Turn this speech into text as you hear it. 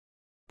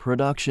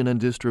Production and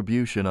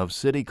distribution of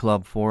City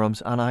Club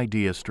forums on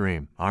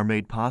IdeaStream are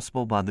made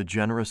possible by the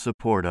generous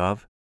support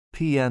of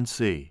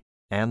PNC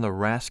and the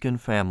Raskin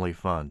Family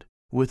Fund,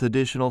 with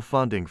additional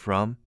funding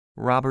from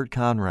Robert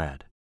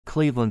Conrad,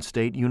 Cleveland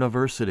State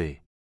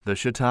University, the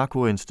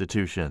Chautauqua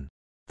Institution,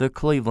 the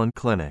Cleveland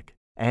Clinic,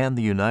 and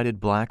the United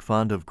Black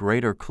Fund of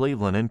Greater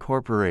Cleveland,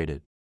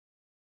 Incorporated.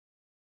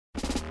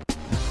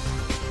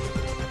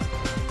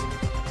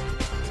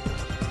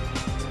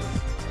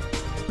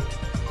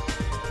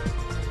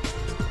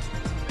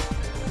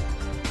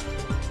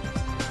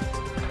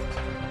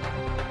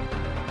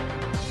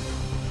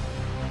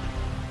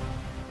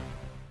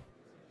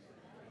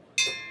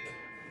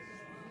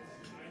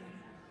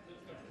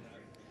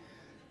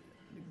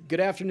 Good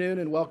afternoon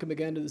and welcome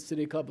again to the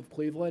City Club of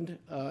Cleveland.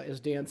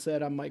 As Dan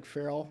said, I'm Mike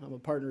Farrell. I'm a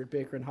partner at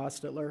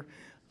BakerHostetler.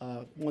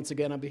 Once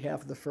again, on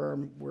behalf of the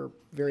firm, we're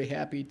very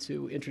happy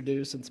to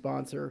introduce and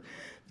sponsor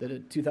the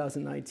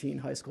 2019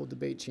 High School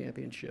Debate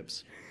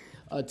Championships.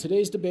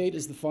 Today's debate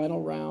is the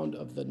final round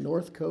of the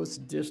North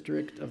Coast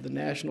District of the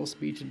National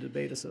Speech and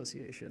Debate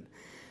Association.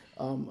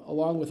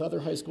 Along with other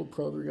high school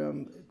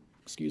programming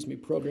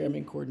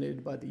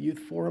coordinated by the Youth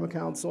Forum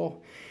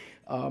Council.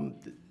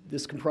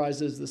 This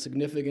comprises the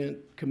significant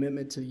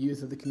commitment to the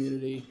youth of the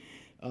community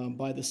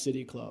by the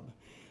City Club.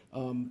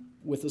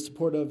 With the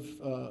support of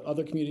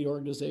other community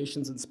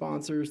organizations and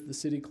sponsors, the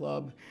City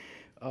Club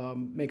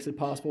makes it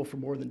possible for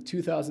more than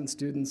 2,000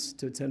 students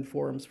to attend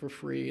forums for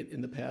free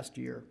in the past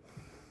year.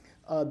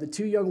 The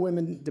two young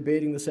women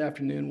debating this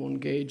afternoon will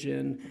engage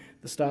in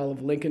the style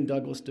of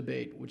Lincoln-Douglas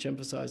debate, which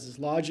emphasizes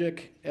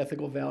logic,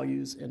 ethical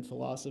values, and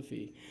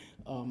philosophy.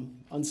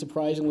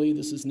 Unsurprisingly,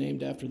 this is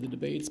named after the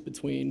debates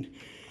between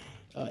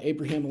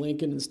Abraham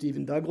Lincoln and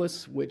Stephen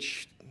Douglas,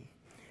 which,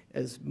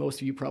 as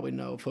most of you probably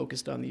know,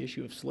 focused on the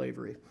issue of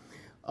slavery.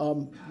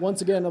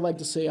 Once again, I'd like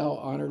to say how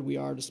honored we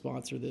are to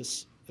sponsor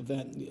this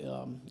event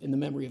in the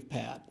memory of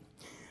Pat.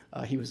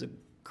 He was a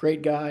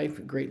great guy, a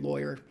great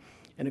lawyer,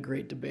 and a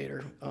great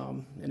debater.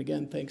 And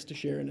again, thanks to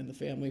Sharon and the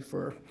family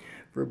for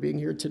being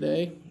here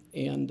today,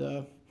 and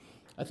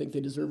I think they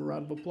deserve a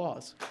round of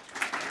applause.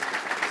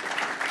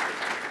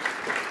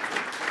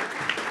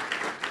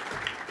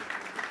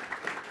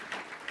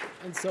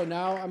 And so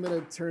now I'm going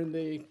to turn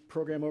the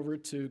program over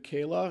to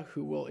Kayla,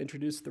 who will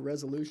introduce the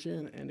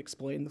resolution and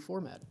explain the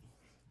format.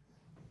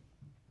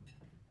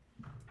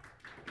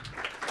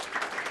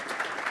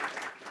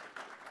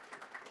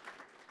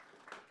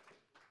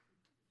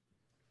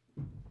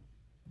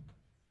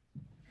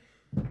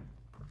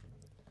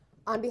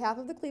 On behalf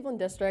of the Cleveland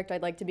District,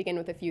 I'd like to begin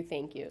with a few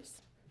thank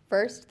yous.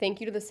 First, thank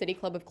you to the City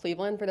Club of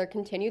Cleveland for their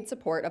continued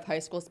support of high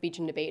school speech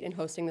and debate and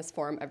hosting this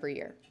forum every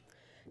year.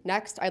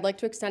 Next, I'd like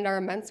to extend our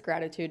immense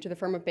gratitude to the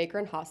firm of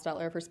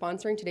BakerHostetler for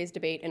sponsoring today's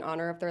debate in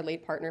honor of their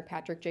late partner,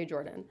 Patrick J.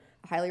 Jordan,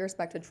 a highly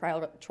respected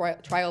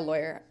trial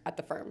lawyer at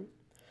the firm.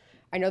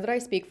 I know that I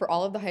speak for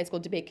all of the high school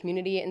debate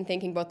community in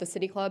thanking both the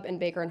City Club and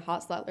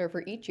BakerHostetler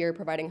for each year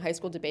providing high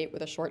school debate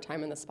with a short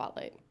time in the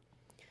spotlight.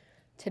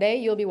 Today,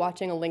 you'll be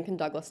watching a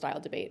Lincoln-Douglas style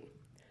debate.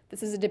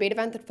 This is a debate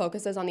event that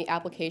focuses on the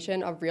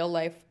application of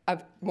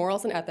of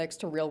morals and ethics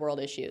to real-world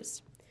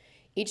issues.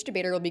 Each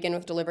debater will begin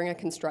with delivering a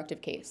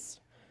constructive case.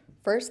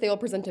 First, they will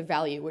present a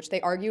value, which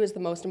they argue is the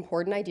most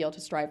important ideal to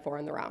strive for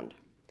in the round.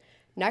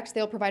 Next, they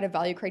will provide a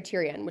value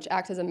criterion, which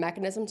acts as a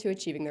mechanism to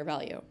achieving their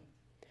value.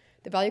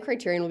 The value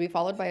criterion will be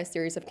followed by a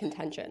series of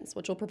contentions,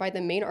 which will provide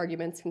the main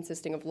arguments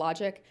consisting of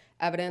logic,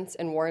 evidence,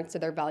 and warrants to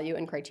their value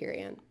and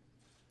criterion.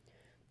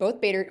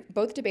 Both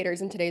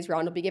debaters in today's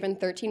round will be given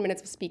 13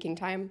 minutes of speaking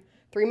time,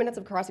 3 minutes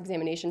of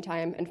cross-examination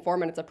time, and 4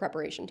 minutes of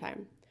preparation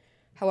time.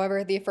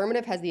 However, the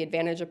affirmative has the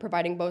advantage of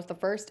providing both the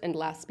first and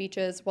last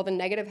speeches, while the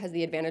negative has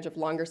the advantage of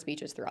longer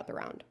speeches throughout the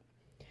round.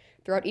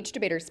 Throughout each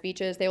debater's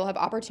speeches, they will have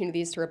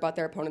opportunities to rebut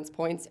their opponent's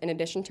points in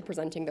addition to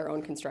presenting their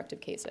own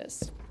constructive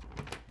cases.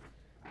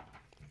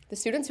 The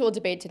students who will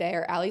debate today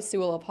are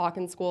Sewell of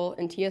Hawken School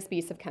and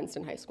Speece of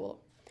Kenston High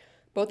School.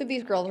 Both of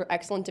these girls are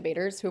excellent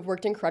debaters who have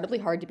worked incredibly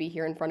hard to be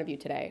here in front of you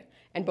today,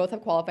 and both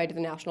have qualified to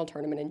the national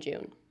tournament in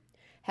June.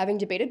 Having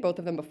debated both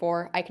of them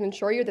before, I can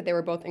assure you that they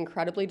were both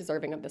incredibly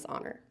deserving of this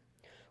honor.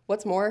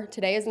 What's more,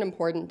 today is an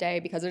important day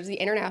because it is the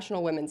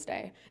International Women's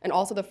Day, and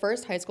also the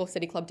first high school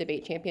City Club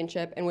debate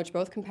championship in which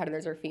both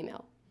competitors are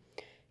female.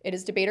 It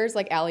is debaters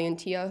like Allie and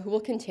Tia who will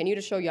continue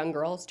to show young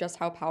girls just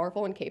how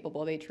powerful and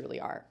capable they truly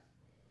are.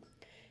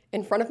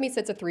 In front of me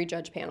sits a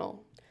three-judge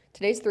panel.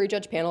 Today's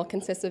three-judge panel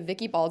consists of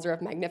Vicki Balzer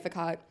of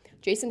Magnificat,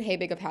 Jason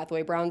Habig of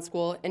Hathaway Brown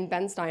School, and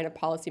Ben Stein of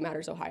Policy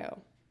Matters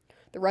Ohio.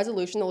 The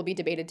resolution that will be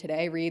debated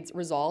today reads,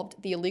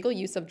 resolved, the illegal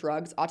use of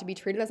drugs ought to be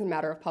treated as a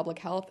matter of public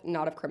health,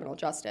 not of criminal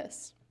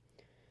justice.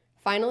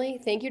 Finally,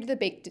 thank you to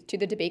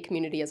the debate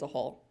community as a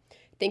whole.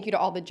 Thank you to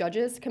all the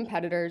judges,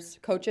 competitors,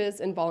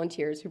 coaches, and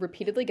volunteers who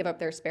repeatedly give up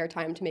their spare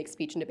time to make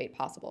speech and debate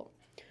possible.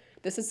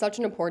 This is such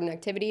an important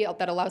activity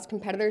that allows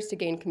competitors to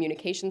gain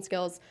communication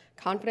skills,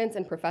 confidence,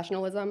 and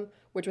professionalism,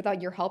 which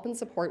without your help and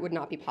support would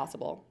not be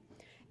possible.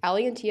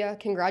 Allie and Tia,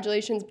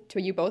 congratulations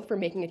to you both for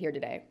making it here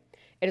today.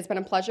 It has been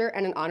a pleasure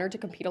and an honor to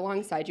compete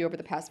alongside you over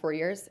the past 4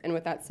 years, and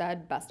with that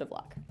said, best of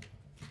luck.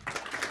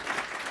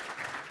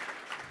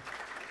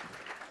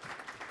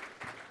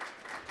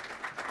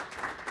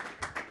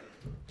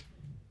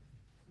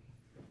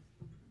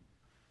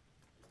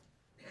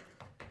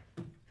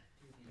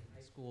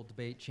 School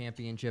Debate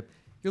Championship.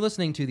 You're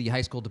listening to the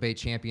High School Debate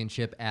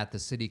Championship at the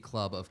City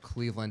Club of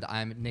Cleveland.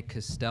 I'm Nick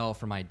Costell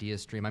from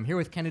IdeaStream. I'm here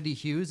with Kennedy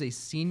Hughes, a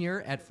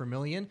senior at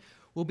Vermillion.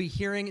 We'll be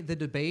hearing the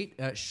debate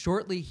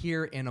shortly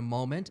here in a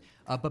moment.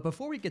 But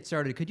before we get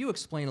started, could you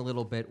explain a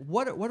little bit,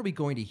 what are we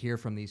going to hear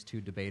from these two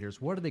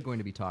debaters? What are they going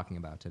to be talking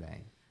about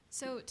today?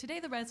 So today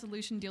the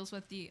resolution deals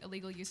with the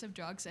illegal use of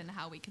drugs and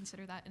how we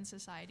consider that in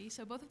society.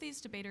 So both of these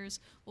debaters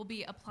will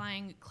be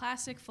applying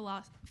classic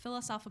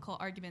philosophical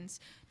arguments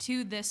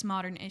to this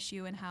modern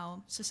issue and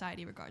how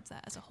society regards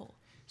that as a whole.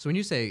 So when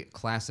you say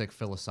classic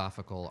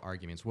philosophical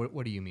arguments,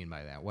 what do you mean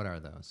by that? What are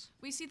those?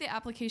 We see the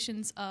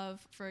applications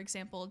of, for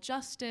example,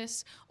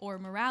 justice or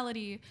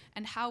morality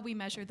and how we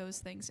measure those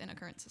things in a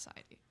current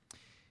society.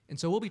 And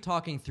so we'll be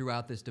talking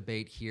throughout this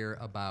debate here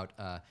about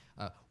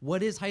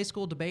what is high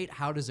school debate,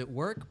 how does it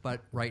work,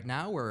 but right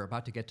now we're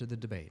about to get to the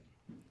debate.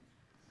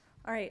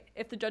 All right,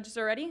 if the judges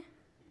are ready,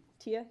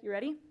 Tia, you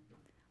ready?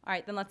 All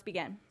right, then let's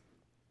begin.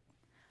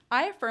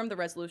 I affirm the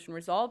resolution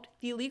resolved.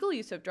 The illegal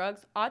use of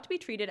drugs ought to be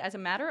treated as a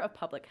matter of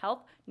public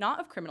health,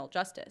 not of criminal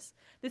justice.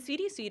 The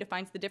CDC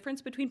defines the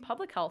difference between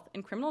public health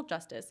and criminal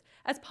justice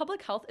as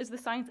public health is the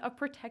science of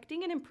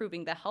protecting and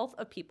improving the health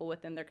of people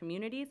within their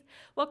communities,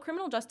 while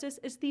criminal justice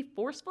is the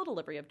forceful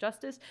delivery of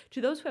justice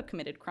to those who have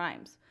committed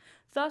crimes.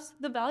 Thus,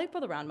 the value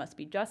for the round must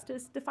be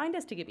justice, defined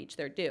as to give each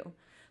their due.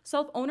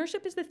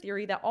 Self-ownership is the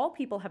theory that all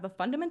people have a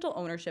fundamental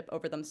ownership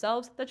over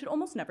themselves that should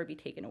almost never be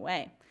taken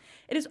away.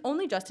 It is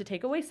only just to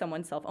take away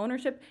someone's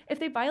self-ownership if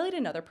they violate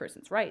another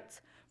person's rights.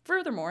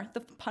 Furthermore,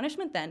 the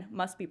punishment then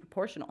must be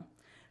proportional.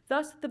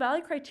 Thus, the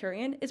value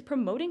criterion is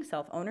promoting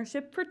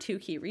self-ownership for two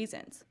key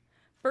reasons.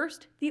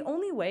 First, the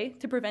only way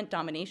to prevent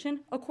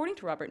domination, according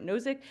to Robert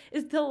Nozick,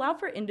 is to allow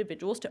for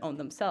individuals to own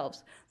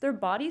themselves, their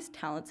bodies,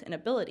 talents, and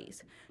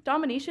abilities.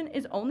 Domination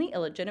is only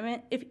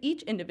illegitimate if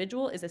each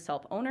individual is a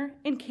self-owner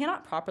and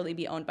cannot properly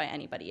be owned by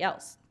anybody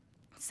else.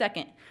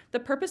 Second, the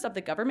purpose of the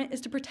government is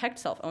to protect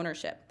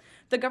self-ownership.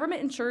 The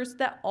government ensures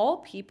that all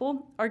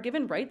people are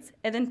given rights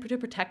and then to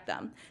protect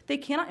them. They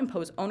cannot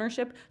impose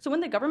ownership, so when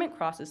the government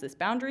crosses this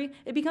boundary,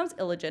 it becomes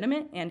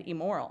illegitimate and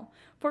immoral.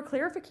 For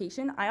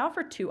clarification, I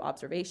offer two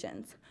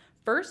observations.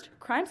 First,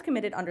 crimes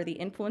committed under the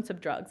influence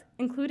of drugs,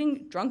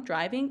 including drunk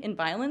driving and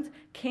violence,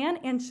 can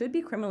and should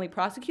be criminally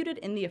prosecuted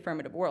in the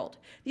affirmative world.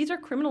 These are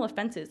criminal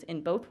offenses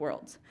in both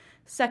worlds.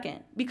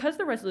 Second, because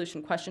the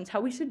resolution questions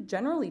how we should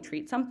generally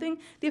treat something,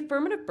 the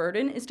affirmative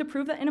burden is to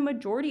prove that in a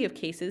majority of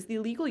cases, the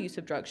illegal use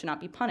of drugs should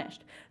not be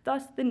punished.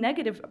 Thus, the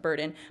negative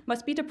burden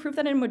must be to prove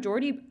that in a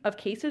majority of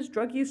cases,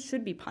 drug use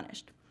should be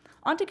punished.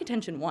 On to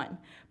contention 1.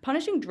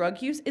 Punishing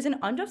drug use is an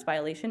unjust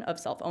violation of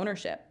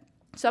self-ownership.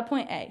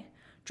 Subpoint A.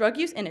 Drug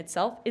use in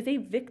itself is a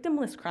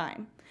victimless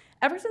crime.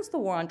 Ever since the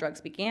war on drugs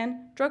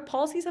began, drug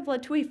policies have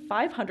led to a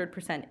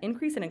 500%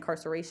 increase in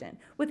incarceration,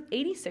 with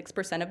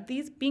 86% of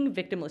these being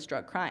victimless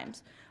drug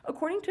crimes.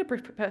 According to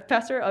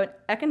Professor of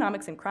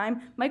Economics and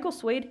Crime, Michael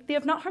Swade, they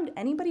have not harmed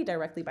anybody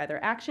directly by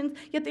their actions,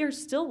 yet they are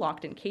still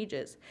locked in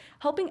cages.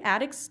 Helping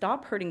addicts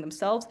stop hurting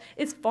themselves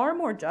is far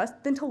more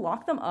just than to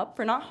lock them up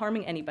for not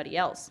harming anybody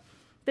else.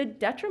 The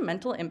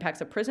detrimental impacts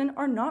of prison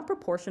are not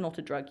proportional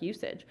to drug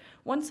usage.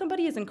 Once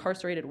somebody is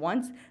incarcerated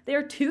once, they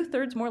are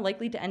 2/3 more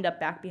likely to end up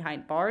back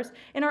behind bars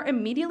and are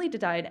immediately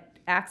denied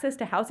access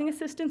to housing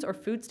assistance or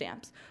food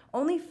stamps.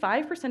 Only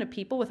 5% of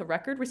people with a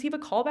record receive a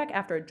callback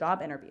after a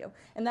job interview,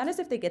 and that is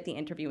if they get the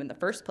interview in the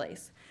first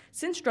place.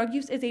 Since drug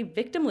use is a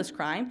victimless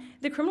crime,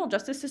 the criminal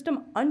justice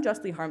system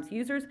unjustly harms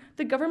users.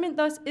 The government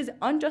thus is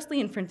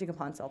unjustly infringing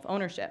upon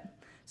self-ownership.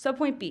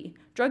 Subpoint B,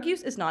 drug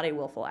use is not a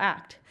willful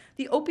act.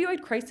 The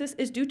opioid crisis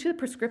is due to the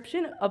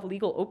prescription of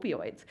legal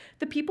opioids.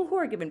 The people who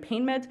are given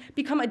pain meds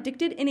become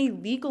addicted in a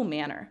legal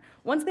manner.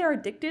 Once they are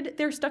addicted,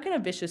 they're stuck in a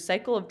vicious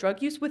cycle of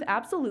drug use with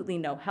absolutely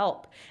no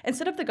help.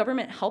 Instead of the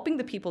government helping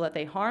the people that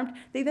they harmed,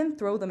 they then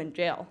throw them in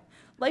jail.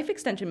 Life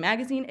Extension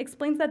magazine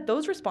explains that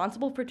those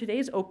responsible for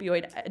today's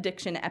opioid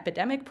addiction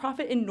epidemic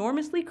profit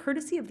enormously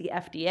courtesy of the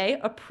FDA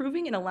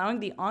approving and allowing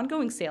the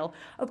ongoing sale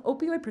of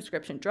opioid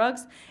prescription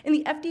drugs, and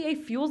the FDA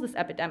fuels this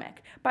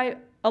epidemic by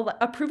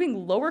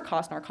approving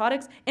lower-cost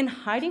narcotics and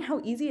hiding how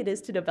easy it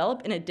is to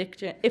develop an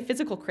addiction, a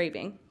physical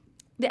craving.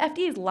 The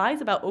FDA's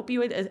lies about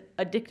opioid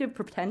addictive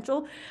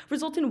potential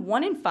result in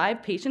 1 in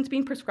 5 patients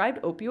being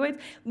prescribed opioids,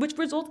 which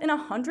result in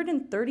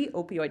 130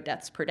 opioid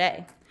deaths per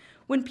day.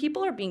 When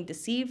people are being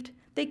deceived,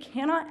 they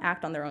cannot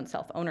act on their own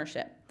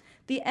self-ownership.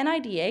 The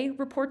NIDA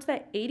reports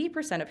that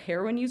 80% of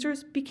heroin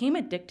users became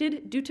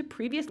addicted due to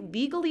previous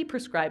legally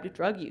prescribed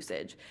drug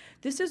usage.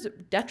 This is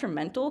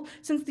detrimental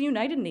since the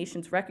United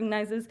Nations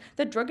recognizes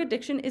that drug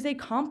addiction is a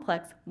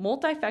complex,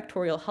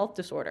 multifactorial health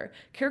disorder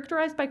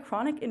characterized by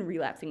chronic and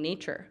relapsing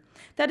nature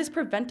that is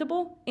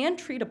preventable and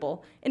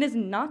treatable and is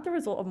not the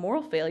result of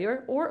moral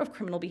failure or of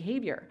criminal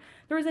behavior.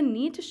 There is a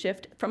need to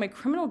shift from a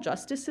criminal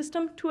justice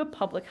system to a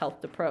public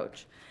health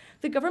approach.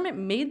 The government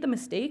made the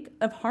mistake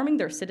of harming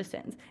their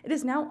citizens. It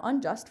is now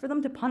unjust for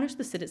them to punish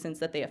the citizens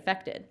that they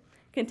affected.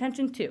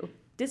 Contention 2,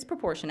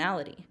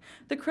 disproportionality.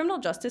 The criminal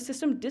justice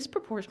system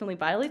disproportionately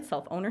violates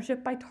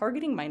self-ownership by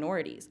targeting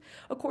minorities.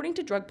 According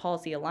to Drug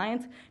Policy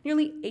Alliance,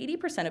 nearly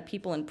 80% of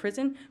people in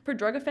prison for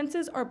drug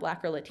offenses are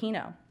Black or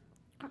Latino.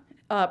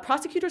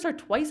 Prosecutors are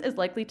twice as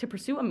likely to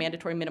pursue a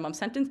mandatory minimum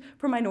sentence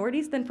for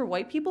minorities than for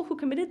white people who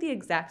committed the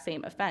exact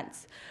same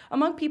offense.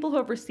 Among people who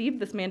have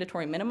received this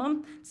mandatory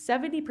minimum,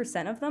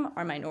 70% of them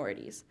are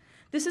minorities.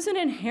 This is an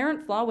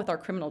inherent flaw with our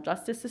criminal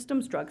justice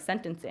system's drug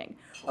sentencing.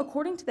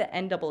 According to the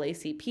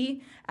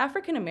NAACP,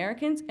 African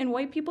Americans and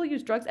white people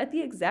use drugs at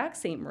the exact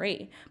same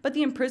rate, but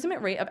the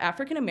imprisonment rate of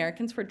African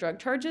Americans for drug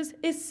charges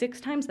is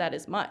 6 times that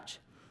as much.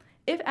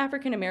 If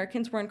African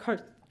Americans were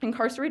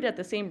incarcerated at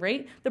the same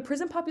rate, the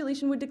prison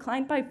population would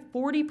decline by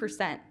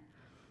 40%.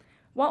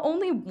 While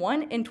only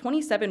 1 in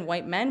 27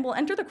 white men will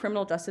enter the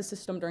criminal justice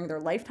system during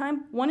their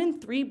lifetime, 1 in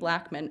 3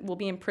 Black men will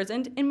be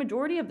imprisoned, and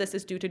majority of this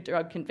is due to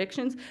drug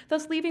convictions,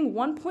 thus leaving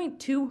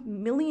 1.2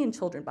 million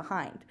children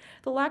behind.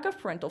 The lack of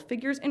parental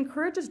figures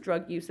encourages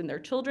drug use in their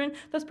children,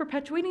 thus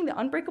perpetuating the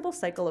unbreakable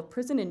cycle of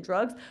prison and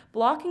drugs,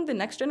 blocking the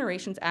next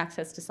generation's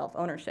access to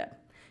self-ownership.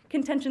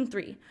 Contention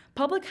 3,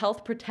 public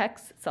health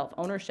protects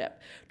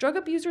self-ownership. Drug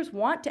abusers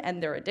want to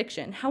end their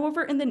addiction.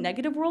 However, in the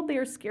negative world, they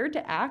are scared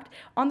to act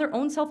on their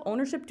own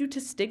self-ownership due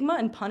to stigma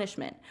and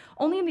punishment.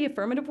 Only in the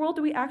affirmative world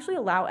do we actually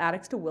allow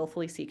addicts to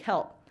willfully seek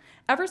help.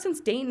 Ever since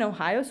Dayton,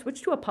 Ohio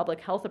switched to a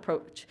public health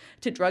approach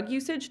to drug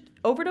usage,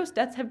 overdose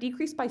deaths have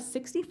decreased by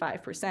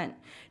 65%.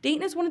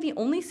 Dayton is one of the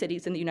only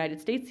cities in the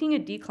United States seeing a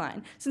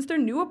decline since their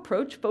new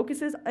approach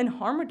focuses on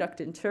harm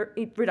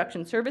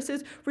reduction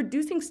services,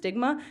 reducing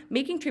stigma,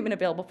 making treatment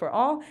available for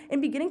all,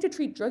 and beginning to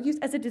treat drug use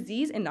as a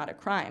disease and not a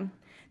crime.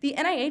 The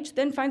NIH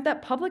then finds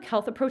that public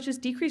health approaches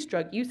decrease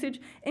drug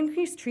usage,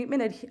 increase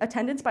treatment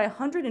attendance by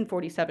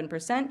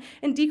 147%,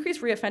 and decrease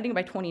reoffending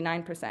by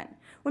 29%.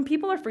 When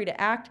people are free to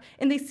act,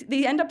 and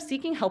they end up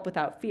seeking help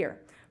without fear.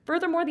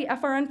 Furthermore, the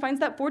FRN finds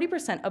that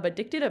 40% of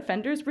addicted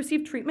offenders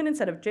receive treatment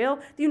instead of jail.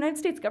 The United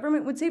States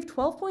government would save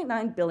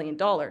 $12.9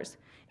 billion.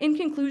 In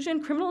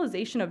conclusion,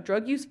 criminalization of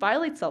drug use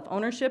violates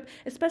self-ownership,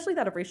 especially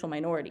that of racial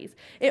minorities.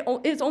 It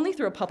is only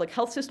through a public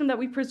health system that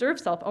we preserve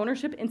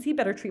self-ownership and see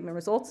better treatment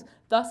results.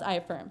 Thus, I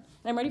affirm.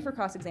 And I'm ready for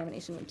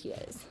cross-examination when Tia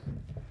is.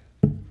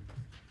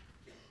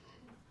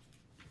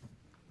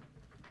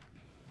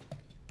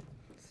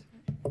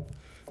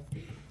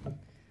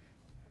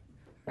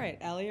 All right,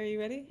 Allie, are you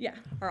ready? Yeah.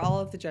 Are all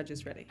of the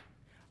judges ready?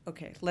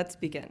 Okay, let's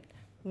begin.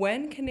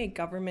 When can a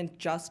government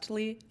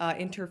justly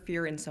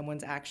interfere in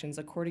someone's actions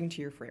according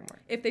to your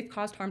framework? If they've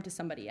caused harm to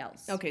somebody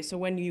else. Okay, so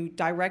when you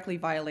directly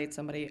violate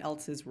somebody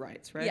else's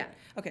rights, right? Yeah.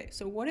 Okay,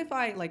 so what if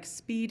I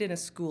speed in a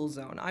school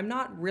zone? I'm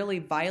not really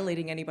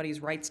violating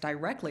anybody's rights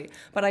directly,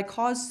 but I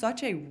cause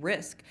such a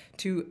risk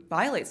to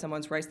violate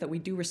someone's rights that we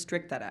do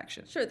restrict that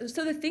action. Sure,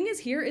 so the thing is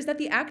here is that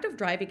the act of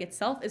driving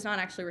itself is not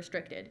actually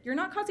restricted. You're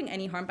not causing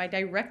any harm by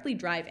directly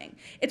driving.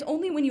 It's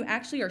only when you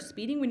actually are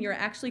speeding, when you're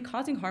actually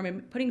causing harm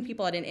and putting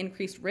people at an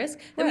increased risk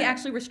that we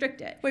actually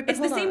restrict it. Wait, but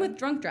it's the same on. with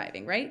drunk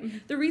driving, right? Mm-hmm.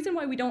 The reason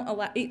why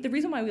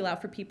we allow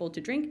for people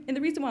to drink and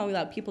the reason why we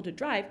allow people to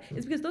drive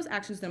is because those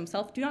actions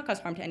themselves do not cause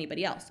harm to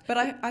anybody else. But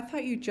I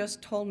thought you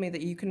just told me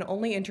that you can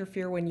only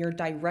interfere when you're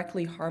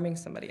directly harming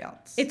somebody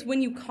else. It's when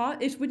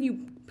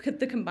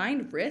the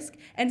combined risk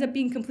ends up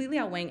being completely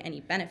outweighing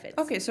any benefits.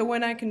 Okay, so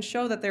when I can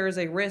show that there is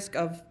a risk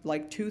of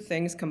two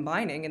things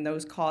combining and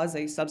those cause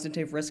a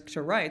substantive risk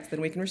to rights,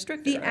 then we can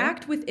restrict it, The right?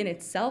 act within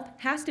itself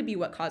has to be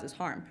what causes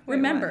harm. Wait,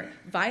 Remember, why?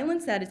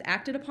 violence that is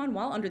acted upon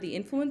while under the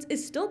influence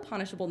is still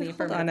punishable in the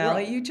affirmative Hold on, world.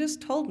 Allie, you just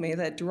told me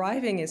that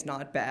driving is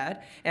not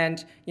bad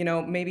and,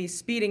 maybe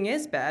speeding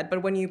is bad,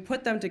 but when you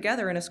put them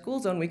together in a school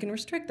zone, we can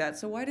restrict that.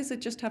 So why does it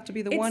just have to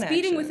be the one action?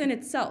 It's speeding within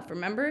itself,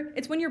 remember?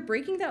 It's when you're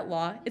breaking that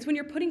law, it's when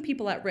you're putting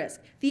people at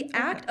risk. The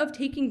act of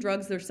taking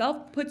drugs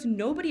yourself puts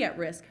nobody at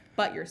risk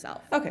but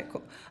yourself. Okay,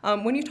 cool.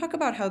 When you talk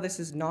about how this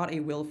is not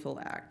a willful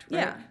act, right?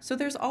 Yeah. So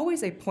there's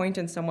always a point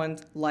in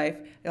someone's life,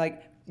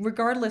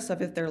 regardless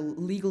of if they're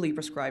legally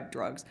prescribed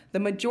drugs, the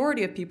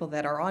majority of people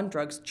that are on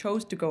drugs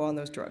chose to go on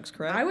those drugs,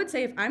 correct? I would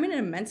say if I'm in an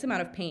immense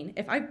amount of pain,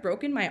 if I've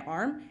broken my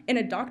arm and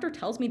a doctor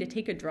tells me to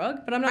take a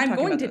drug, But I'm not I'm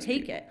talking going about to those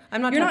take people. it.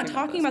 I'm not You're not talking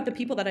about talking those about the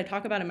people that I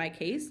talk about in my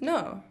case?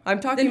 No, I'm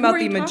talking Then who about are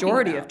the you talking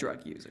majority about? of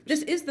drug users.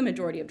 This is the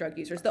majority of drug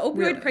users. The opioid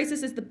Really?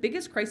 crisis is the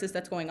biggest crisis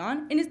that's going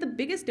on and is the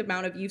biggest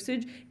amount of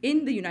usage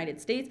in the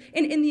United States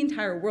and in the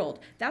entire world.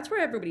 That's where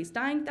everybody's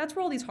dying. That's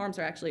where all these harms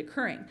are actually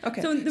occurring.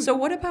 Okay, So,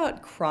 what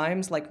about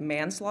crimes like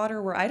manslaughter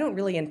where I don't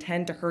really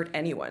intend to hurt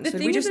anyone? the Should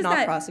thing we just is not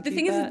that prosecute the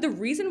thing that? is the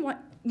reason why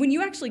when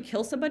you actually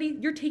kill somebody,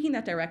 you're taking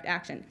that direct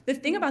action. The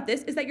thing about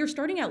this is that you're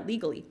starting out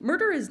legally.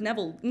 Murder is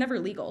never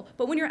legal.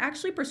 But when you're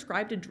actually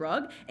prescribed a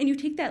drug and you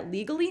take that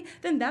legally,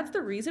 then that's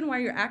the reason why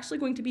you're actually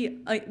going to be,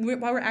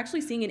 why we're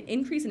actually seeing an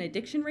increase in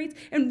addiction rates,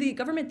 and the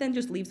government then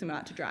just leaves them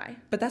out to dry.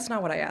 But that's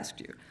not what I asked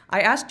you. I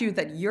asked you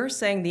that you're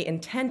saying the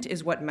intent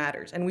is what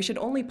matters, and we should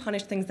only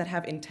punish things that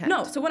have intent.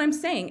 No, so what I'm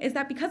saying is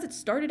that because it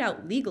started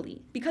out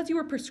legally, because you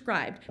were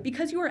prescribed,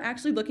 because you were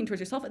actually looking towards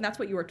yourself, and that's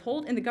what you were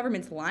told, and the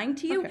government's lying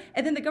to you,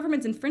 and then the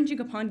government's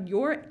infringing upon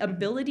your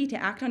ability to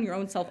act on your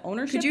own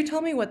self-ownership. Could you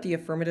tell me what the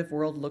affirmative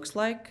world looks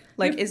like?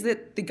 Like, is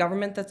it the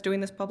government that's doing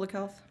this public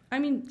health? I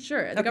mean,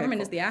 sure, the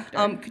government is the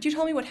actor. Could you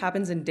tell me what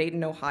happens in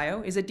Dayton,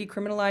 Ohio? Is it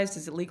decriminalized?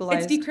 Is it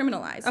legalized? It's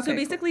decriminalized. Okay, so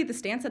basically, the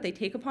stance that they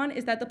take upon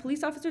is that the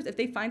police officers, if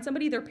they find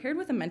somebody, they're paired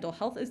with a mental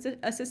health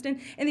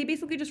assistant, and they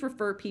basically just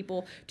refer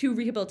people to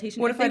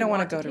rehabilitation. What if I don't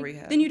want to go to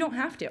rehab? Then you don't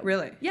have to.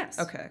 Really? Yes.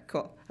 Okay,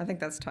 cool. I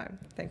think that's time.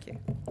 Thank you.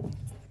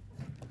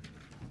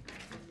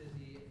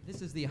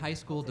 This is the high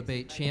school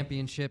debate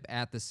championship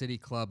at the City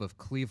Club of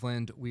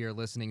Cleveland. We are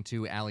listening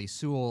to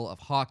Sewell of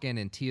Hawken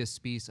and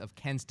Speece of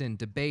Kenston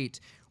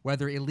debate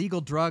whether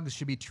illegal drugs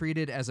should be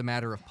treated as a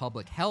matter of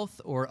public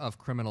health or of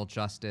criminal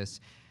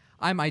justice.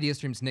 I'm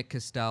IdeaStream's Nick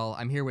Castell.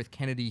 I'm here with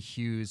Kennedy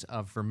Hughes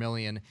of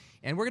Vermilion,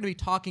 and we're going to be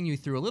talking you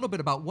through a little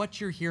bit about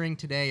what you're hearing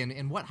today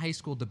and what high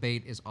school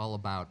debate is all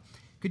about.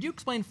 Could you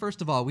explain,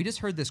 first of all, we just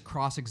heard this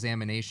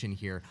cross-examination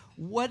here.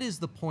 What is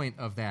the point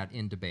of that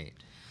in debate?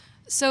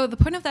 So the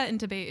point of that in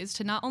debate is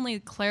to not only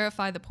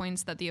clarify the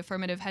points that the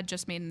affirmative had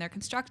just made in their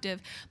constructive,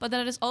 but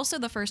that it is also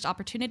the first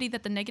opportunity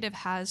that the negative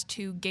has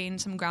to gain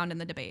some ground in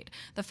the debate.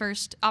 The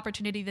first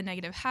opportunity the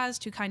negative has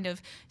to kind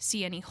of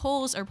see any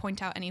holes or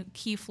point out any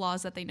key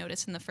flaws that they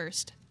notice in the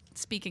first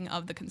speaking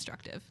of the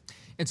constructive.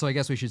 And so I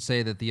guess we should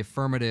say that the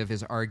affirmative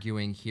is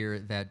arguing here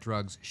that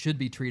drugs should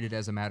be treated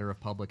as a matter of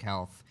public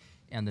health,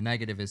 and the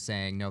negative is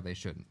saying, no, they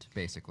shouldn't,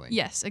 basically.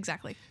 Yes,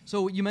 exactly.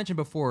 So you mentioned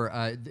before,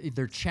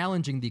 they're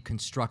challenging the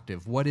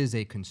constructive. What is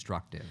a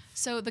constructive?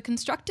 So the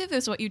constructive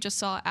is what you just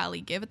saw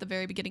Allie give at the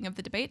very beginning of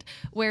the debate,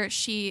 where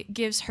she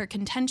gives her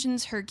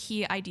contentions, her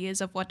key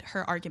ideas of what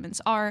her arguments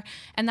are,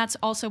 and that's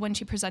also when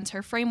she presents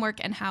her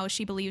framework and how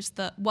she believes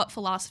what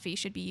philosophy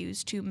should be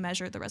used to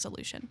measure the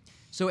resolution.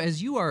 So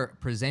as you are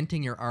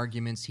presenting your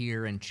arguments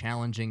here and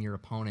challenging your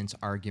opponent's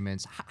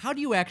arguments, how do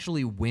you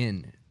actually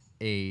win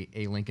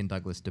a Lincoln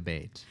Douglas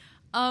debate?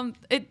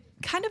 It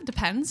kind of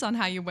depends on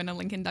how you win a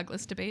Lincoln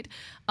Douglas debate.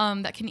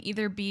 That can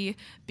either be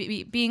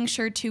being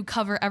sure to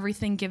cover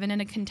everything given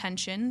in a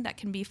contention, that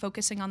can be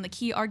focusing on the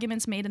key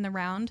arguments made in the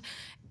round,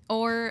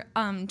 or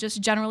just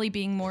generally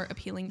being more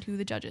appealing to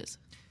the judges.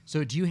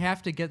 So do you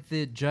have to get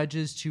the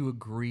judges to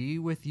agree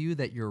with you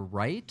that you're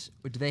right?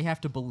 Or do they have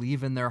to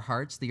believe in their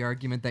hearts the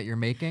argument that you're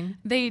making?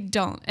 They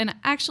don't. And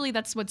actually,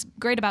 that's what's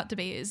great about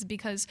debate is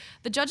because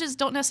the judges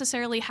don't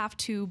necessarily have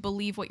to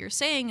believe what you're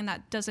saying, and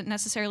that doesn't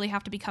necessarily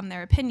have to become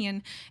their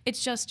opinion.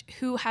 It's just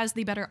who has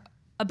the better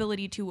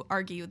ability to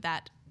argue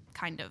that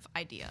kind of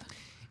idea.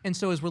 And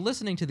so as we're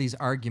listening to these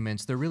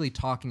arguments, they're really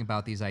talking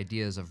about these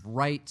ideas of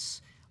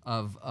rights,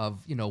 of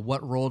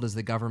what role does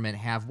the government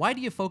have? Why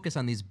do you focus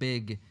on these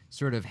big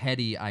sort of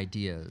heady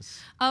ideas?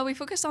 We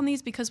focus on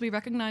these because we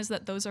recognize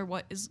that those are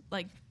what is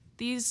like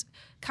these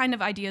kind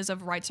of ideas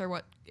of rights are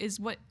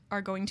what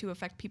are going to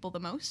affect people the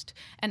most,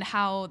 and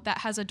how that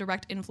has a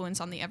direct influence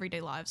on the everyday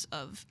lives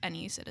of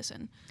any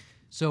citizen.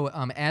 So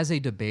as a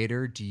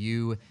debater, do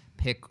you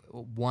pick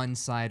one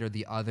side or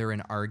the other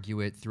and argue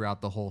it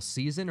throughout the whole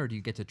season, or do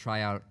you get to try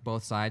out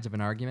both sides of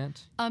an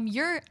argument?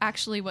 You're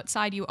actually what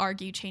side you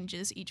argue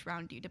changes each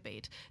round you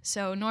debate.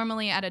 So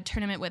normally at a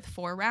tournament with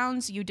 4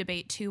 rounds, you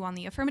debate 2 on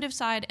the affirmative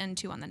side and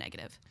 2 on the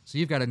negative. So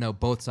you've got to know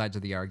both sides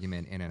of the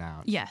argument in and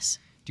out. Yes.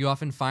 Do you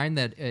often find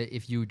that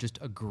if you just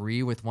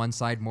agree with one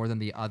side more than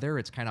the other,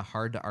 it's kind of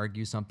hard to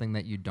argue something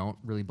that you don't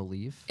really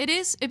believe? It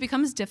is. It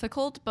becomes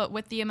difficult, but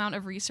with the amount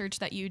of research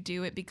that you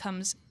do, it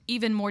becomes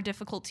even more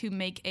difficult to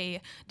make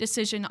a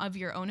decision of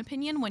your own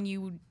opinion when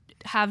you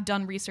have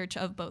done research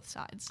of both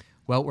sides.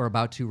 Well, we're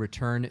about to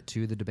return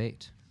to the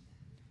debate.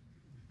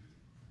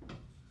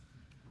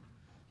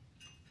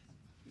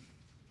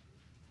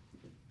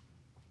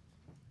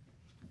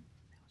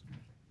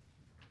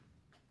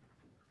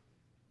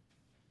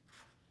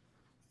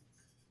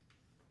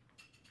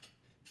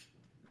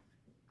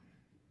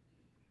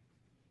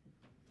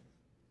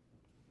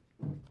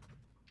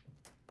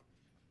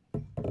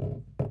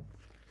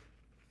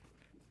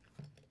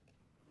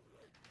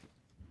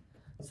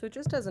 So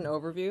just as an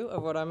overview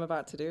of what I'm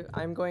about to do,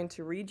 I'm going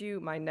to read you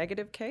my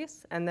negative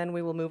case, and then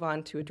we will move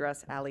on to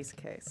address Allie's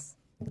case.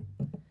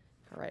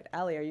 All right,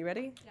 Allie, are you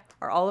ready? Yeah.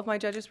 Are all of my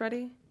judges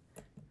ready?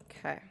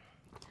 Okay,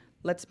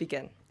 let's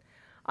begin.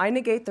 I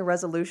negate the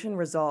resolution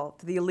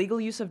resolved. The illegal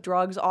use of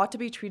drugs ought to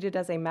be treated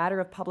as a matter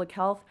of public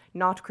health,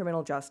 not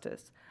criminal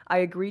justice. I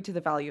agree to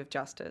the value of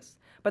justice.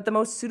 But the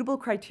most suitable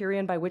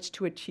criterion by which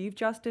to achieve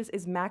justice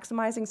is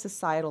maximizing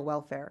societal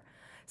welfare.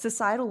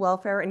 Societal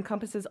welfare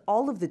encompasses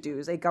all of the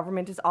dues a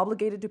government is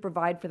obligated to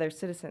provide for their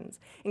citizens,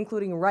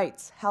 including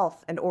rights,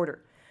 health, and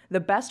order. The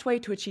best way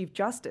to achieve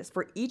justice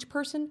for each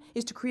person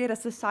is to create a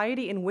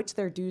society in which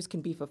their dues can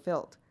be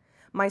fulfilled.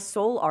 My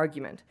sole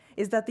argument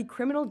is that the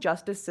criminal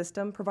justice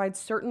system provides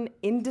certain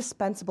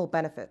indispensable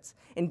benefits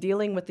in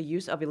dealing with the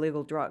use of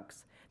illegal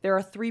drugs. There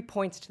are 3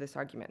 points to this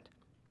argument.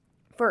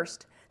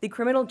 First, the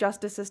criminal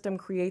justice system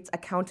creates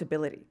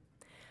accountability.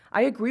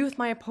 I agree with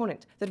my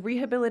opponent that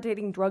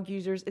rehabilitating drug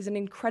users is an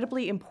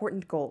incredibly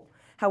important goal.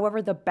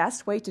 However, the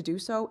best way to do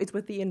so is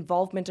with the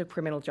involvement of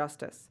criminal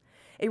justice.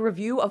 A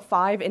review of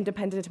 5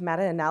 independent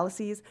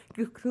meta-analyses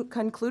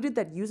concluded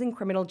that using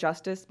criminal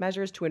justice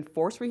measures to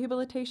enforce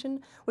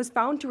rehabilitation was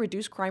found to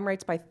reduce crime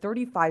rates by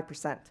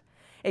 35%.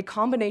 A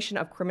combination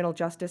of criminal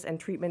justice and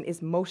treatment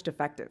is most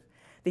effective.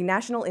 The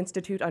National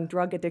Institute on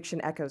Drug Addiction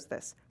echoes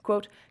this.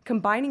 Quote,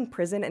 combining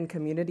prison and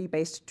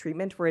community-based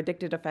treatment for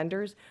addicted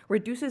offenders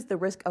reduces the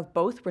risk of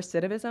both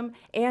recidivism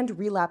and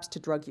relapse to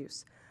drug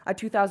use. A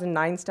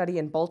 2009 study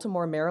in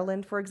Baltimore,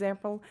 Maryland, for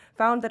example,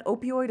 found that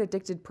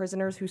opioid-addicted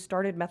prisoners who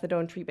started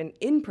methadone treatment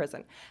in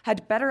prison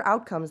had better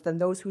outcomes than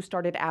those who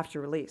started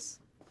after release.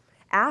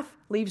 AF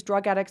leaves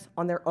drug addicts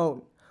on their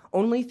own.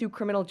 Only through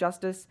criminal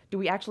justice do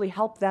we actually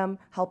help them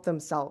help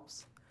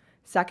themselves.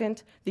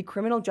 Second, the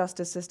criminal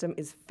justice system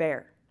is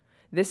fair.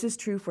 This is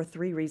true for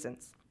 3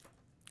 reasons.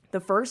 The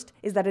first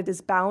is that it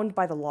is bound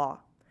by the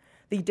law.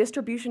 The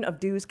distribution of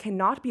dues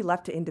cannot be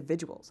left to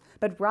individuals,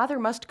 but rather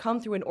must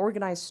come through an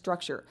organized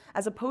structure,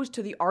 as opposed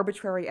to the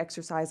arbitrary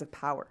exercise of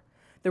power.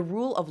 The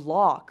rule of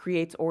law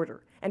creates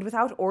order, and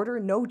without order,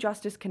 no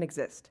justice can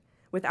exist.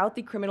 Without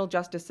the criminal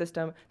justice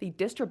system, the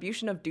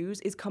distribution of dues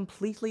is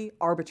completely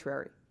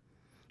arbitrary.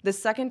 The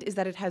second is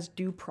that it has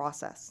due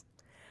process.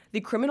 The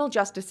criminal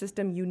justice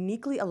system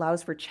uniquely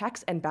allows for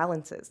checks and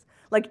balances,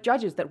 like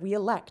judges that we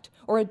elect,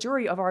 or a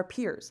jury of our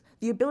peers,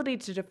 the ability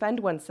to defend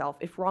oneself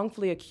if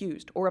wrongfully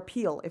accused, or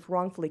appeal if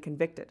wrongfully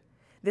convicted.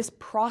 This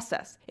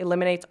process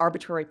eliminates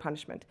arbitrary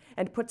punishment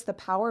and puts the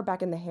power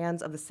back in the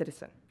hands of the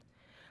citizen.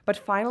 But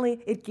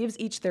finally, it gives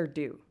each their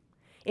due.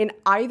 In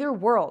either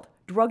world,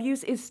 drug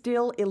use is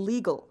still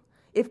illegal.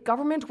 If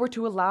government were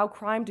to allow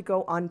crime to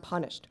go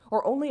unpunished,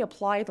 or only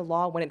apply the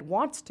law when it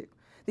wants to,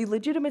 the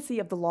legitimacy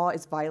of the law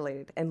is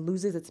violated and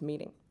loses its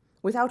meaning.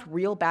 Without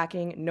real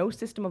backing, no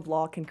system of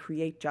law can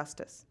create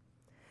justice.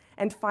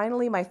 And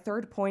finally, my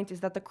third point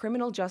is that the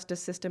criminal justice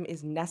system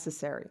is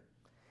necessary.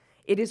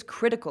 It is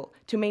critical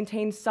to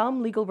maintain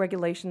some legal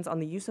regulations on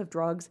the use of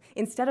drugs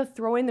instead of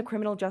throwing the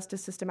criminal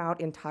justice system out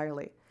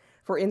entirely.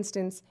 For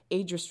instance,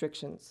 age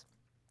restrictions.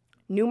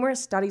 Numerous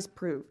studies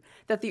prove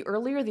that the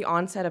earlier the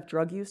onset of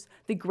drug use,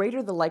 the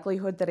greater the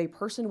likelihood that a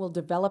person will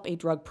develop a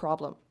drug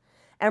problem.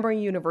 Emory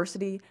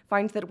University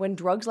finds that when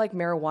drugs like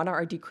marijuana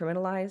are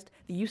decriminalized,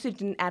 the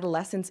usage in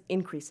adolescence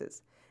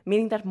increases,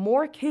 meaning that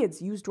more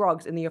kids use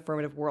drugs in the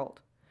affirmative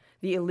world.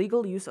 The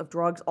illegal use of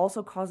drugs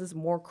also causes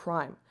more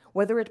crime,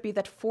 whether it be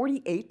that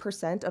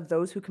 48% of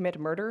those who commit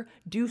murder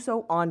do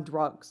so on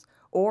drugs,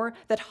 or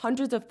that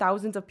hundreds of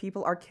thousands of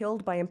people are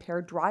killed by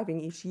impaired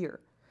driving each year.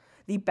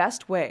 The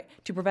best way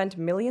to prevent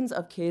millions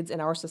of kids in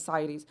our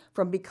societies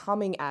from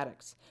becoming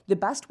addicts, the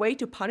best way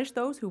to punish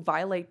those who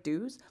violate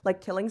dues,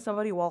 like killing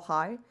somebody while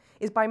high,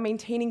 is by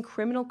maintaining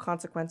criminal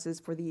consequences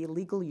for the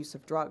illegal use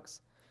of drugs.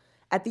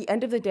 At the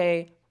end of the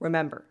day,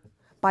 remember,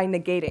 by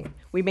negating,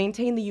 we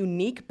maintain the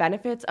unique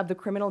benefits of the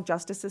criminal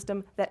justice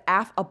system that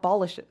AF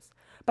abolishes.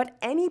 But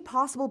any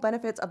possible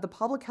benefits of the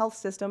public health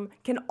system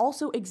can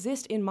also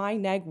exist in my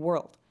neg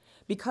world,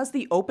 because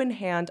the open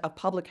hand of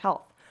public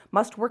health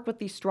must work with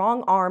the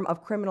strong arm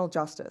of criminal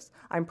justice.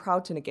 I'm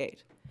proud to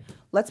negate.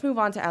 Let's move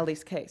on to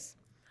Ali's case.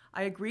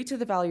 I agree to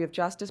the value of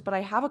justice, but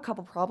I have a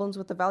couple problems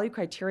with the value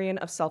criterion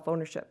of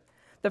self-ownership.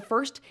 The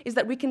first is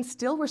that we can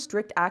still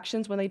restrict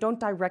actions when they don't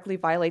directly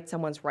violate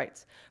someone's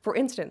rights. For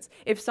instance,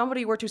 if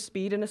somebody were to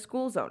speed in a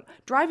school zone,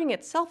 driving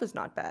itself is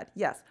not bad,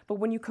 yes, but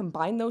when you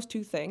combine those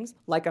two things,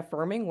 like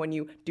affirming when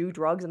you do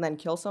drugs and then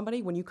kill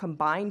somebody, when you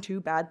combine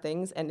two bad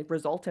things and it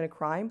results in a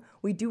crime,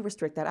 we do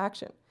restrict that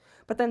action.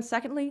 But then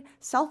secondly,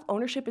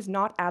 self-ownership is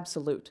not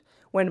absolute.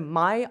 When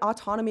my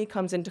autonomy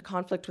comes into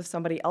conflict with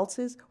somebody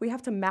else's, we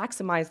have to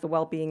maximize the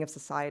well-being of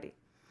society.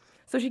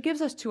 So she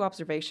gives us 2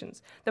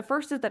 observations. The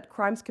first is that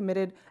crimes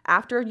committed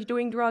after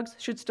doing drugs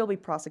should still be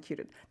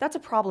prosecuted. That's a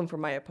problem for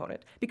my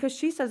opponent, because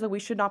she says that we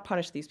should not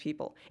punish these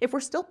people. If we're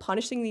still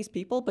punishing these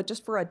people, but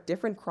just for a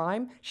different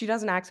crime, she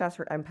doesn't access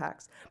her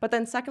impacts. But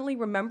then secondly,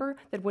 remember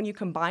that when you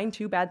combine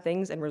 2 bad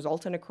things and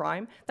result in a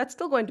crime, that's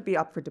still going to be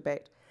up for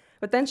debate.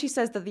 But then she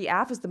says that the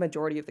AF is the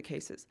majority of the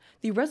cases.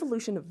 The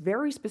resolution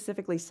very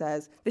specifically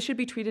says this should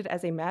be treated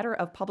as a matter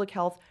of public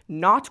health,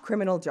 not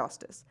criminal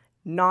justice.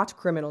 Not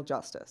criminal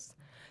justice.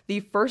 The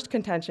first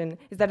contention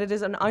is that it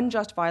is an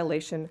unjust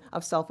violation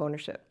of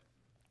self-ownership.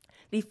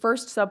 The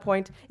first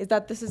subpoint is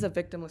that this is a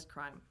victimless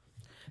crime.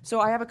 So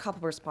I have a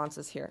couple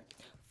responses here.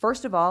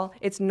 First of all,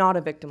 it's not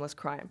a victimless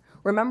crime.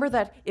 Remember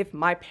that if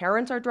my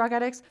parents are drug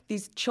addicts,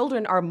 these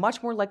children are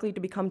much more likely to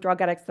become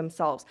drug addicts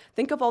themselves.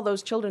 Think of all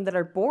those children that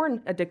are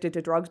born addicted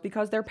to drugs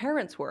because their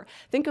parents were.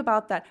 Think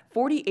about that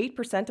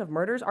 48% of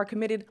murders are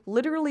committed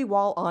literally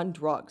while on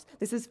drugs.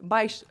 This is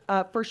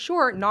for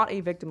sure not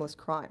a victimless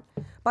crime.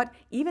 But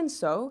even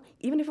so,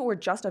 even if it were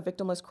just a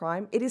victimless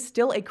crime, it is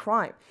still a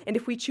crime. And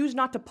if we choose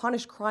not to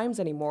punish crimes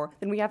anymore,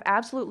 then we have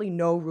absolutely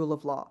no rule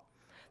of law.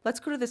 Let's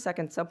go to the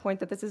second subpoint,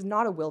 that this is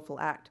not a willful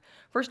act.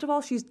 First of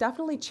all, she's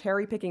definitely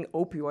cherry-picking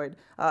opioid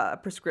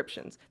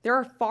prescriptions. There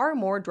are far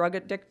more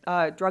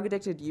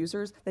drug-addicted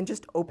users than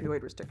just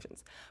opioid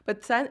restrictions.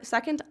 But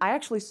second, I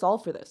actually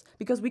solve for this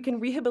because we can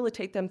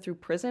rehabilitate them through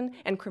prison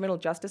and criminal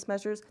justice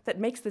measures that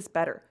makes this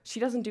better. She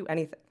doesn't do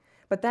anything.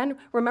 But then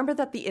remember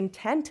that the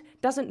intent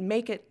doesn't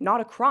make it not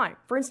a crime.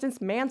 For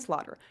instance,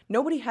 manslaughter.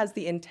 Nobody has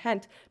the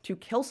intent to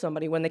kill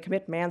somebody when they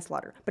commit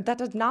manslaughter, but that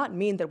does not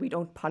mean that we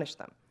don't punish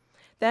them.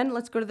 Then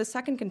let's go to the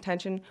second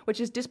contention, which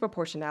is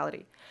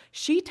disproportionality.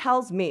 She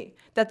tells me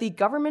that the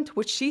government,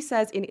 which she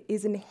says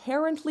is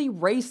inherently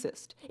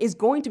racist, is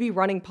going to be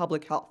running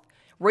public health.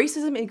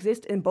 Racism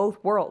exists in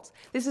both worlds.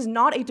 This is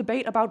not a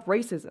debate about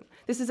racism.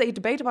 This is a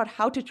debate about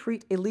how to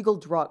treat illegal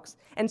drugs.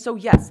 And so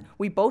yes,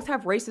 we both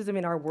have racism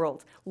in our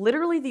worlds.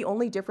 Literally the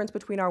only difference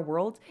between our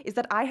worlds is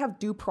that I have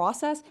due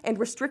process and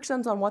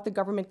restrictions on what the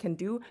government can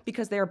do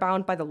because they are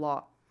bound by the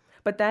law.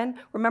 But then,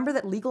 remember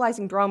that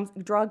legalizing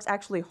drugs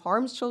actually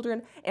harms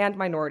children and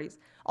minorities.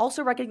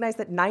 Also recognize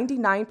that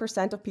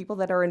 99% of people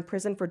that are in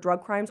prison for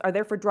drug crimes are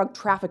there for drug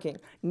trafficking,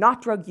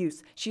 not drug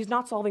use. She's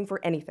not solving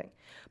for anything.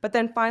 But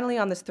then finally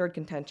on this third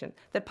contention,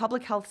 that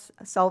public health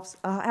helps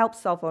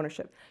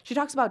self-ownership. She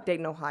talks about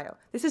Dayton, Ohio.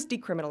 This is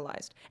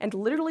decriminalized, and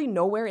literally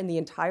nowhere in the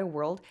entire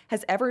world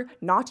has ever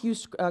not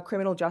used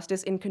criminal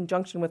justice in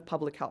conjunction with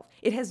public health.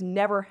 It has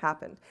never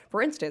happened.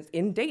 For instance,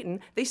 in Dayton,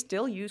 they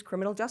still use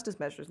criminal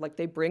justice measures, like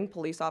they bring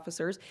police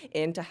officers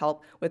in to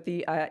help with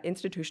the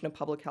institution of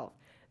public health.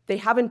 They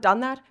haven't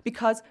done that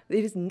because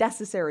it is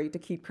necessary to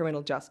keep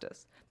criminal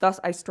justice. Thus,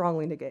 I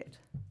strongly negate.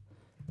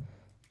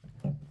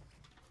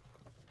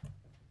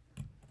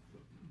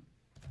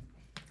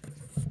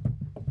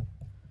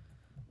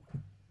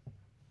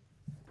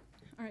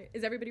 All right,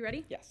 is everybody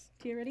ready? Yes.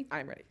 Tia, ready?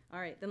 I'm ready. All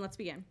right, then let's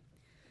begin.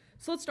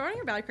 So let's start on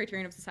your value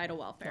criterion of societal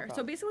welfare.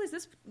 So basically, is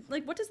this,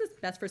 like, what does this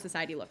best for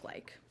society look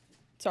like?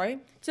 Sorry?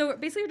 So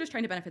basically, you're just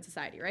trying to benefit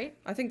society, right?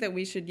 I think that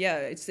we should,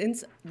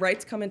 since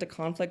rights come into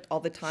conflict all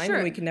the time, Sure.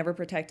 and we can never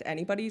protect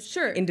anybody's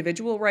Sure.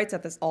 individual rights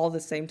at all the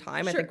same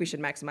time, I Sure. think we should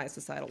maximize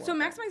societal welfare. So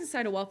maximize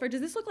societal welfare,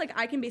 does this look like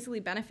I can basically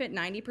benefit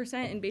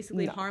 90% and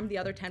basically No. harm the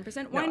other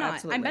 10%? Why No, not?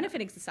 absolutely I'm not.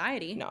 benefiting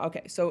society. No,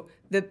 okay. So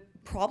the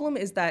problem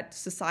is that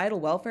societal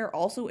welfare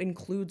also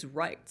includes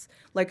rights.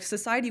 Like,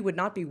 society would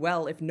not be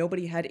well if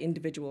nobody had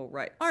individual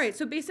rights. All right,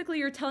 so basically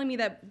you're telling me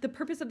that the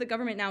purpose of the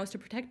government now is to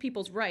protect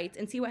people's rights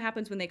and see what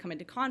happens when they come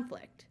into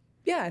conflict.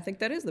 Yeah, I think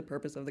that is the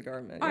purpose of the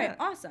government. All yeah. right,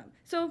 awesome.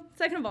 So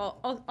second of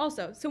all,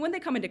 also, so when they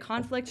come into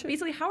conflict,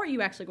 basically how are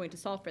you actually going to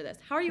solve for this?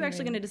 How are you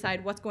actually going to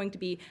decide what's going to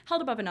be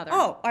held above another?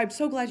 Oh, I'm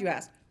so glad you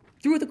asked.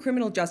 Through the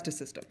criminal justice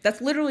system.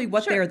 That's literally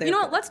what they're there You know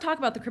for. what? Let's talk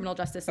about the criminal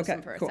justice system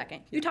Okay, for cool. a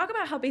second. You talk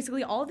about how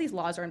basically all of these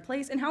laws are in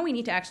place and how we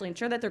need to actually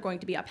ensure that they're going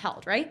to be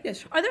upheld, right? Yeah,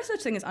 sure. Are there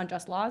such things as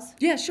unjust laws?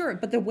 Yeah, sure,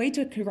 but the way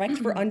to correct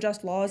for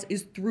unjust laws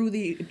is through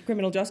the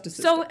criminal justice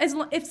system.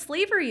 So if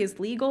slavery is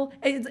legal,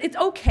 it's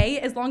okay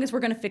as long as we're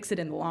going to fix it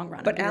in the long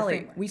run. But under your Allie,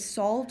 framework. we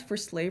solved for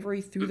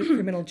slavery through the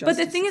criminal justice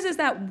But the thing system. is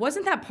that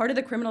wasn't that part of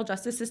the criminal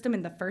justice system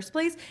in the first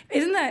place?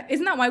 Isn't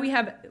that why we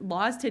have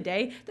laws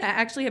today that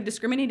actually have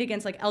discriminated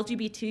against like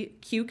LGBTQ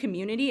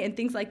community and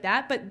things like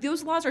that? But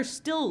those laws are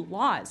still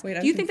laws. Wait, do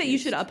I'm you think that you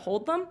should confused.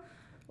 uphold them?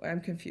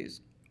 I'm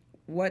confused.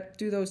 What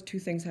do those two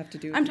things have to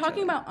do with I'm each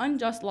talking other? about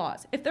unjust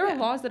laws. If there are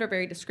Yeah. laws that are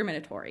very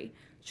discriminatory,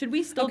 should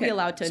we still be Okay,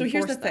 allowed to so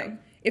enforce here's the them? thing.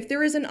 If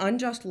there is an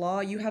unjust law,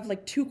 you have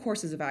like two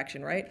courses of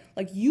action, right?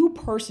 Like, you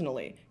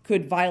personally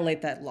could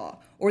violate that law,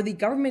 or the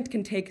government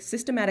can take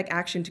systematic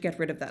action to get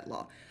rid of that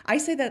law. I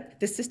say that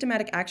the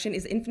systematic action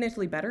is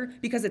infinitely better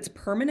because it's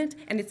permanent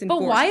and it's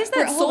enforced. why is that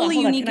Here, hold on, solely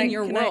hold on. unique Can in I-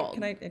 your can I- world?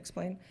 Can I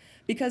explain?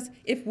 Because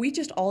if we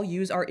just all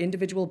use our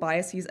individual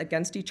biases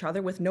against each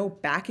other with no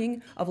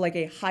backing of like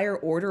a higher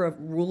order of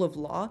rule of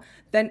law,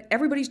 then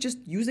everybody's just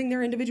using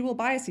their individual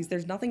biases.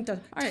 There's nothing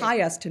to right.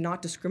 tie us to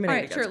not discriminate All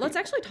right, against sure. Let's people.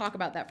 actually talk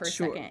about that for a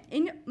Sure. second.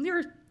 In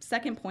your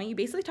second point, you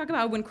basically talk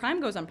about when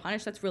crime goes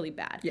unpunished, that's really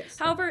bad. Yes.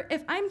 However,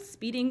 if I'm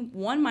speeding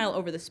 1 mile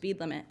over the speed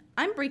limit,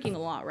 I'm breaking a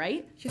law,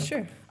 right? Yeah,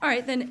 sure. All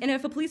right, then, and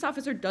if a police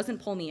officer doesn't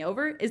pull me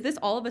over, is this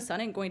all of a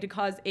sudden going to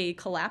cause a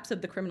collapse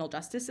of the criminal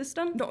justice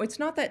system? No, it's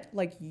not that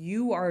like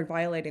you are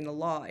violating the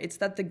law. It's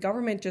that the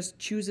government just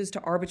chooses to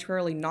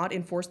arbitrarily not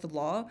enforce the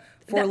law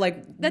for That really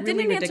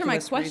didn't answer my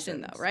ridiculous question,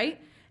 reasons. though,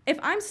 right? If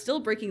I'm still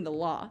breaking the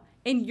law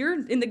and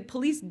the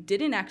police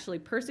didn't actually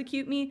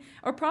persecute me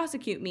or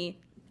prosecute me,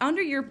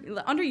 under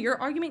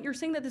your argument, you're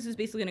saying that this is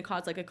basically going to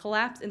cause like a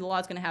collapse and the law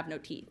is going to have no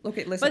teeth.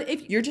 Okay, listen, But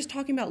if you're just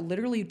talking about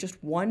literally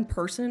just one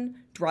person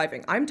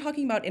driving. I'm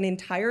talking about an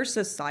entire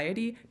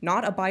society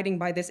not abiding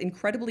by this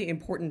incredibly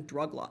important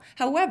drug law.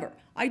 However,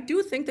 I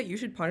do think that you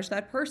should punish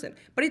that person,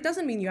 but it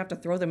doesn't mean you have to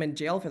throw them in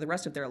jail for the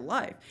rest of their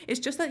life. It's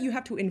just that you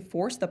have to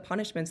enforce the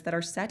punishments that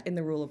are set in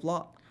the rule of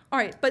law. All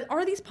right, but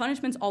are these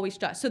punishments always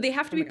just? So they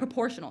have to be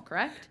proportional,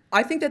 correct?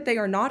 I think that they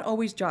are not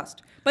always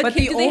just. But But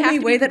the do they have only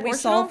to way be that we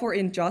proportional? solve for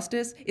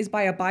injustice is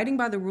by abiding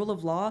by the rule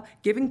of law,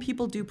 giving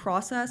people due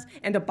process,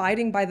 and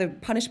abiding by the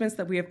punishments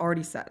that we have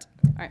already set.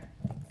 All right.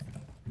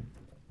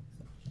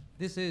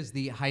 This is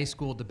the High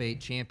School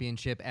Debate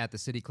Championship at the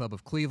City Club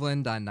of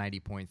Cleveland on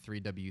 90.3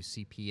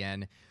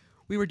 WCPN.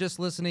 We were just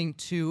listening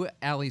to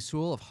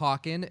Sewell of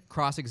Hawken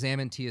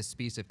cross-examine Tia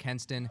Speece of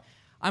Kenston.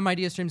 I'm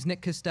IdeaStream's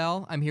Nick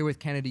Castell. I'm here with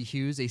Kennedy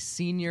Hughes, a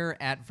senior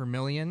at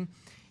Vermillion.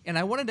 And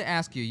I wanted to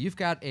ask you, you've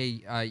got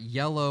a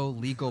yellow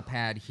legal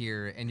pad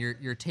here, and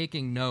you're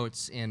taking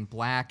notes in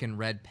black and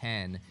red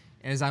pen.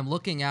 And as I'm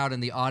looking out in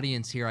the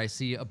audience here, I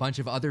see a bunch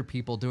of other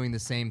people doing the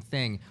same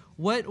thing.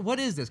 What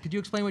is this? Could you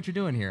explain what you're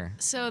doing here?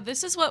 So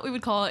this is what we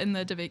would call in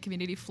the debate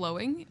community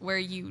flowing, where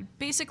you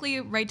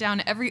basically write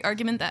down every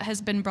argument that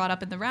has been brought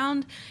up in the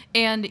round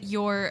and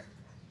your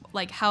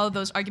like how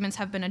those arguments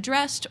have been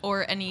addressed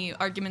or any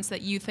arguments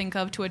that you think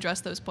of to address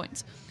those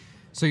points.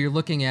 So you're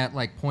looking at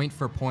like point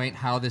for point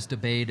how this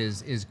debate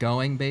is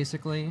going,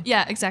 basically?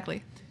 Yeah,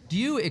 exactly. Do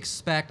you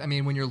expect, I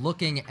mean, when you're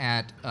looking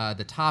at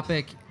the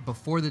topic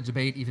before the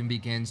debate even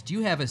begins, do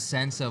you have a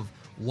sense of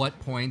what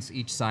points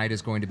each side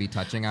is going to be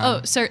touching on?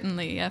 Oh,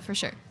 certainly, yeah, for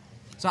sure.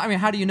 So, I mean,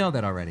 how do you know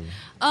that already?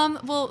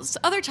 Well,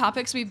 other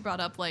topics we've brought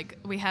up, like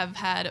we have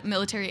had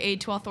military aid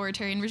to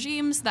authoritarian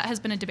regimes. That has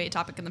been a debate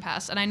topic in the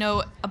past. And I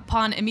know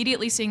upon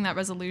immediately seeing that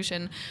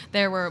resolution,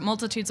 there were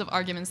multitudes of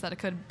arguments that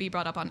could be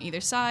brought up on either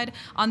side.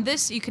 On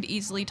this, you could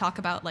easily talk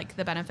about like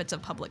the benefits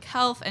of public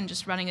health and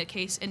just running a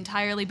case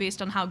entirely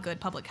based on how good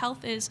public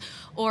health is,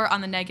 or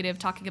on the negative,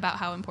 talking about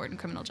how important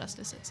criminal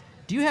justice is.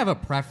 Do you have a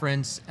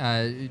preference?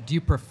 Do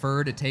you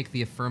prefer to take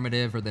the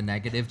affirmative or the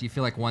negative? Do you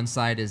feel like one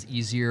side is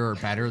easier or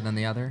better than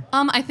the other?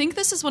 I think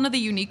this is one of the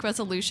unique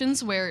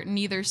resolutions where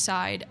neither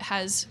side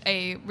has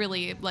a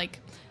really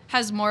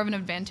has more of an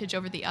advantage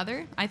over the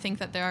other. I think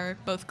that there are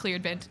both clear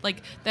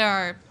there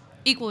are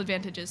equal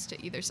advantages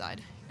to either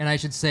side. And I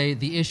should say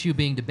the issue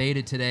being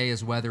debated today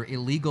is whether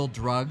illegal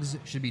drugs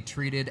should be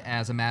treated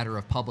as a matter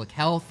of public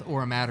health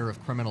or a matter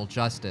of criminal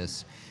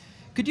justice.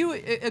 Could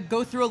you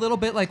go through a little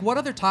bit, like what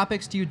other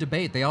topics do you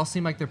debate? They all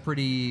seem like they're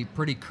pretty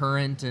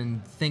current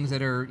and things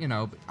that are,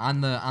 on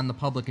the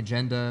public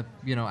agenda,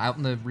 out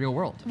in the real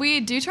world.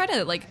 We do try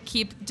to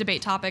keep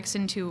debate topics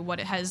into what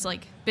it has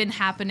been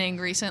happening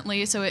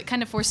recently, so it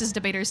kind of forces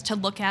debaters to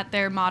look at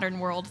their modern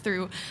world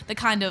through the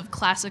kind of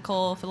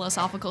classical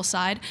philosophical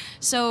side.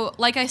 So,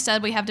 like I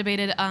said, we have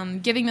debated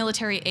giving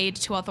military aid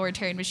to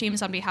authoritarian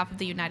regimes on behalf of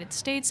the United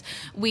States.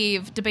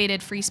 We've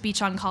debated free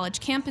speech on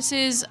college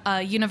campuses,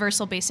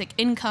 universal basic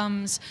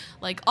incomes,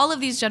 all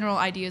of these general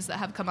ideas that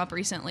have come up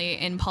recently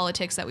in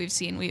politics that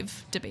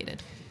we've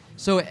debated.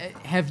 So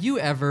have you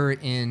ever,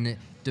 in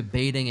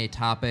debating a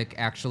topic,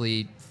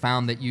 actually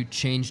found that you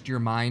changed your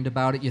mind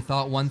about it? You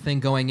thought one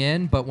thing going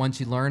in, but once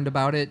you learned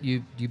about it,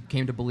 you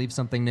came to believe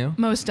something new?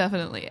 Most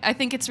definitely. I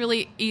think it's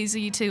really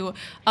easy to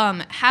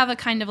have a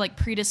kind of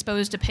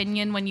predisposed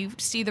opinion when you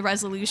see the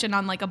resolution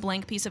on a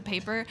blank piece of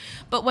paper.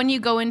 But when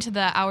you go into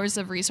the hours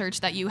of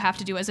research that you have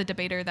to do as a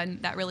debater, then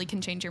that really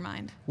can change your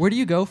mind. Where do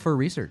you go for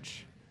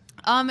research?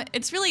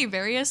 It's really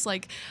various.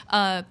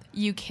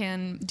 You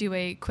can do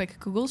a quick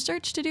Google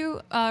search to do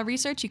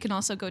research. You can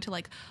also go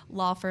to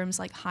law firms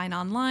like Hein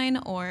Online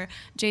or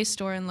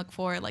JSTOR and look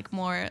for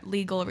more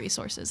legal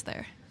resources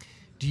there.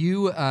 Do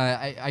you?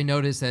 I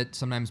notice that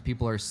sometimes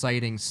people are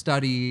citing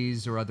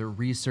studies or other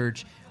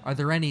research. Are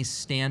there any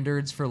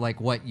standards for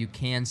what you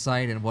can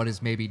cite and what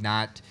is maybe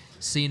not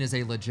seen as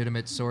a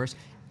legitimate source?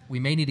 We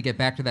may need to get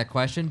back to that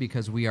question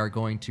because we are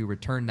going to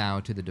return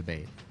now to the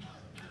debate.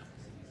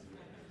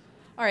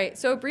 All right,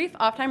 so a brief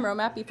off-time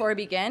roadmap before we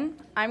begin.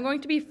 I'm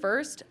going to be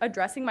first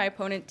addressing my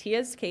opponent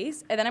Tia's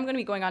case, and then I'm going to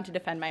be going on to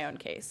defend my own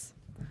case.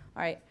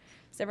 All right,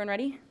 is everyone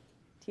ready?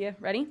 Tia,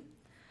 ready?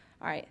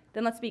 All right,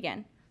 then let's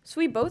begin. So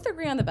we both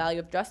agree on the value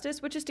of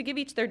justice, which is to give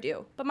each their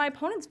due. But my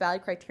opponent's value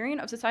criterion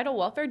of societal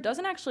welfare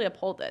doesn't actually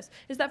uphold this.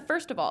 Is that,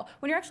 first of all,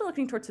 when you're actually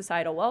looking towards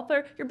societal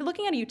welfare, you're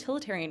looking at a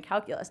utilitarian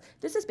calculus.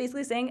 This is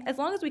basically saying as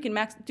long as we can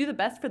do the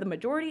best for the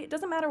majority, it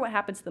doesn't matter what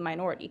happens to the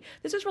minority.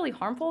 This is really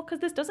harmful because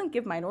this doesn't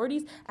give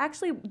minorities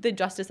actually the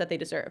justice that they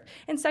deserve.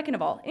 And second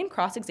of all, in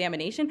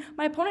cross-examination,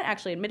 my opponent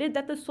actually admitted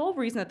that the sole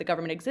reason that the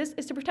government exists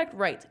is to protect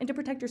rights and to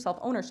protect your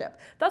self-ownership.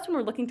 Thus, when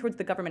we're looking towards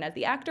the government as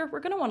the actor, we're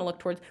going to want to look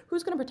towards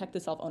who's going to protect the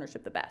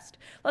self-ownership the best. best.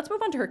 Let's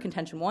move on to her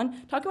contention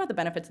 1, talking about the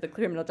benefits of the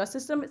criminal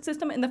justice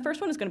system, and the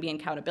first one is going to be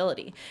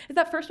accountability. Is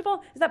that, first of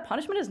all, is that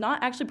punishment is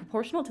not actually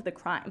proportional to the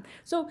crime.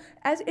 So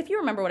if you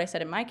remember what I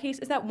said in my case,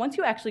 is that once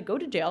you actually go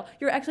to jail,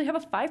 you actually have a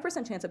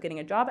 5% chance of getting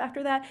a job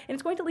after that, and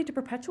it's going to lead to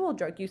perpetual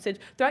drug usage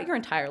throughout your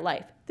entire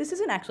life. This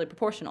isn't actually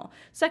proportional.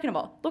 Second of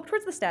all, look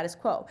towards the status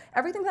quo.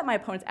 Everything that my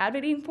opponent's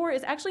advocating for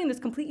is actually in this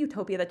complete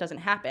utopia that doesn't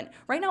happen.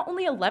 Right now,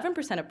 only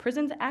 11% of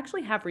prisons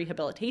actually have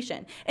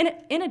rehabilitation. And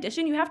in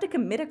addition, you have to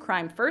commit a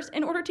crime first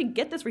in order to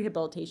get this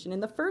rehabilitation in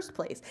the first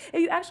place.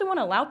 If you actually want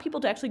to allow people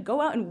to actually go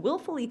out and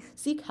willfully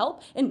seek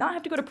help and not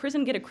have to go to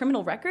prison and get a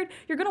criminal record,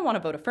 you're going to want to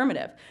vote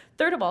affirmative.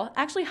 Third of all,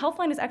 actually,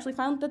 Healthline has actually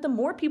found that the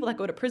more people that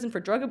go to prison for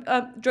drug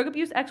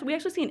abuse, we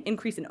actually see an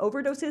increase in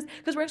overdoses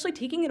because we're actually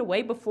taking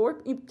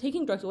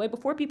drugs away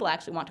before people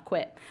actually want to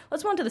quit.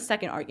 Let's move on to the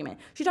second argument.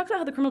 She talks about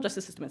how the criminal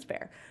justice system is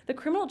fair. The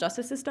criminal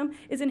justice system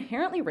is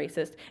inherently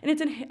racist,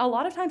 and a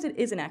lot of times it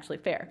isn't actually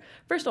fair.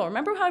 First of all,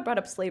 remember how I brought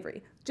up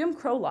slavery, Jim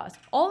Crow laws.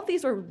 All of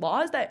these are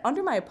laws that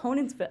under my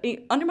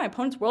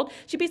opponent's world,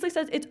 she basically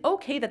says it's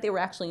okay that they were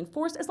actually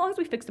enforced as long as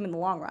we fix them in the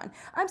long run.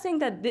 I'm saying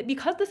that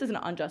because this is an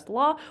unjust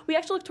law, we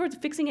actually look towards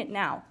fixing it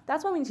now.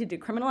 That's why we need to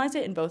decriminalize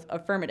it and vote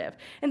affirmative.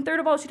 And second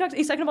of all, she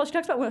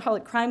talks about how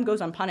crime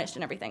goes unpunished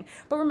and everything.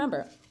 But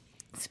remember,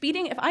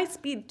 speeding, if I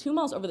speed 2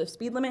 miles over the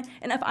speed limit,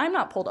 and if I'm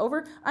not pulled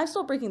over, I'm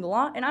still breaking the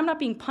law, and I'm not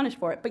being punished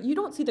for it, but you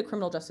don't see the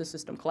criminal justice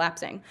system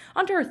collapsing.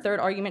 On to her third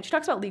argument, she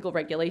talks about legal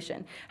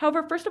regulation.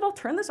 However, first of all,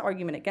 turn this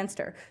argument against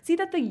her. See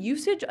that the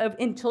usage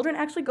in children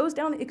actually goes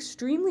down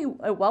extremely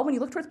well when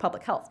you look towards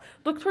public health.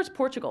 Look towards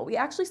Portugal. We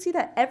actually see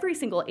that every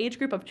single age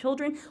group of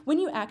children, when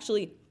you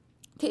actually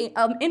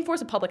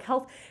enforce a public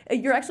health,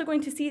 you're actually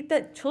going to see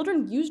that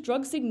children use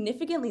drugs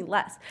significantly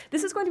less.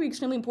 This is going to be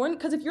extremely important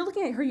because if you're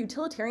looking at her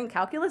utilitarian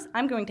calculus,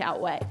 I'm going to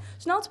outweigh.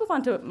 So now let's move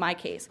on to my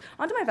case,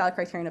 onto my valid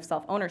criterion of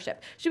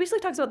self-ownership. She basically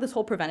talks about this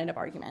whole preventative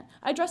argument.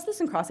 I addressed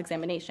this in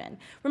cross-examination.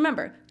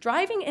 Remember,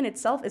 driving in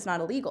itself is not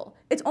illegal.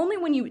 It's only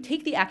when you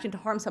take the action to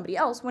harm somebody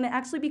else when it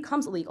actually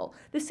becomes illegal.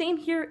 The same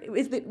here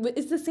is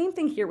the same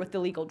thing here with the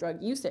legal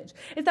drug usage.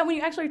 Is that when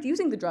you actually are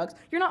using the drugs,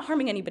 you're not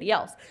harming anybody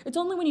else. It's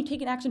only when you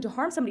take an action to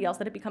harm somebody else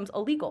that it becomes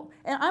illegal.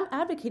 And I'm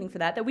advocating for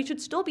that we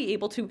should still be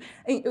able to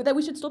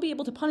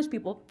punish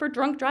people for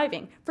drunk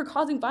driving, for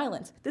causing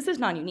violence. This is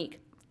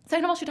non-unique.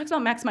 Second of all, she talks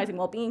about maximizing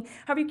well-being.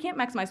 However, you can't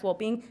maximize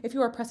well-being if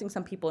you are oppressing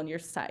some people in your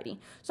society.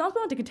 So now let's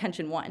go on to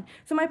contention 1.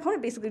 So my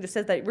opponent basically just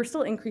says that we're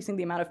still increasing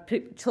the amount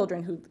of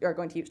children who are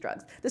going to use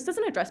drugs. This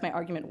doesn't address my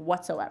argument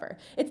whatsoever.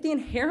 It's the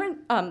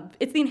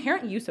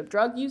inherent use of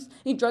drug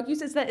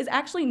uses that is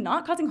actually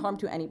not causing harm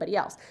to anybody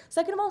else.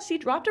 Second of all, she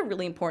dropped a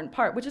really important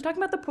part, which is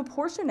talking about the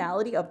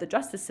proportionality of the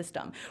justice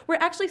system. We're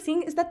actually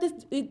seeing is that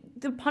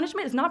the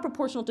punishment is not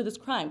proportional to this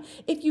crime.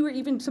 If you were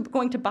even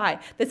going to buy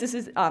that this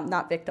is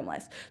not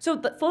victimless.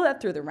 So follow that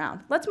through the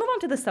round. Let's move on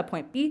to the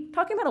subpoint B,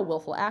 talking about a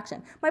willful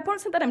action. My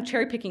opponent said that I'm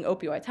cherry-picking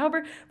opioids.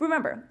 However,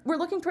 remember, we're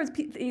looking towards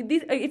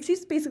if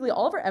she's basically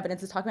all of our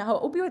evidence is talking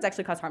about how opioids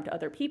actually cause harm to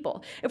other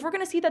people. If we're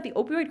going to see that the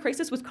opioid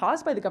crisis was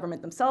caused by the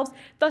government themselves,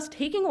 thus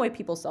taking away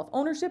people's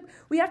self-ownership,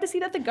 we have to see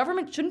that the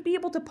government shouldn't be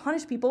able to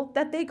punish people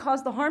that they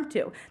caused the harm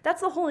to. That's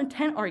the whole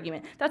intent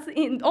argument.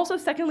 Also,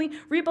 secondly,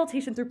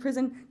 rehabilitation through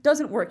prison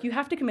doesn't work. You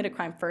have to commit a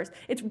crime first.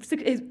 It's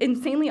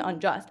insanely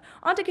unjust.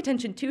 On to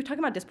contention 2,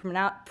 talking about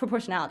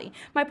disproportionality.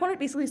 My opponent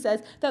basically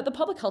says that the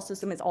public health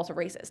system is also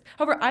racist.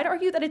 However, I'd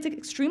argue that it's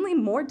extremely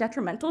more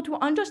detrimental to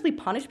unjustly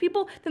punish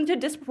people than to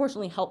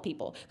disproportionately help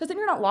people, because then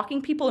you're not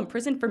locking people in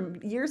prison for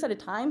years at a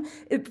time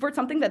for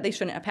something that they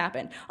shouldn't have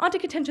happened. On to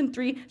contention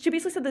 3, she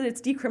basically said that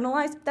it's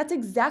decriminalized. That's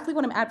exactly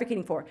what I'm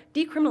advocating for.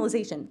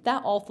 Decriminalization.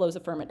 That all flows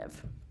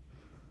affirmative.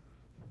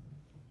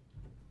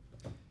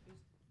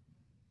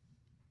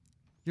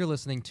 You're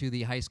listening to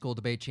the High School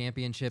Debate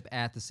Championship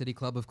at the City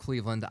Club of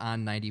Cleveland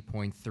on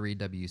 90.3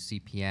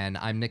 WCPN.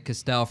 I'm Nick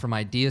Castell from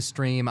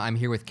IdeaStream. I'm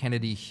here with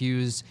Kennedy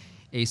Hughes,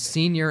 a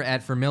senior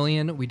at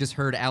Vermilion. We just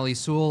heard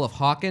Sewell of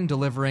Hawken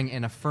delivering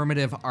an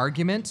affirmative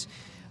argument.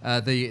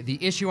 The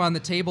issue on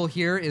the table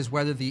here is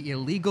whether the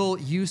illegal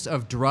use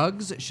of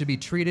drugs should be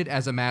treated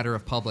as a matter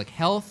of public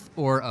health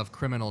or of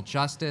criminal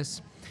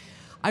justice.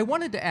 I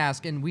wanted to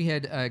ask, and we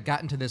had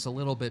gotten to this a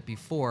little bit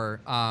before,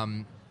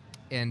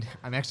 and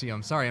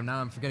I'm sorry,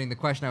 I'm forgetting the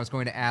question I was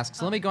going to ask.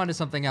 So let me go on to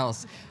something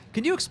else.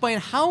 Can you explain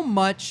how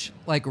much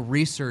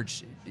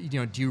research,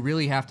 do you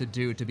really have to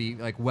do to be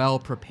well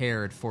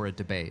prepared for a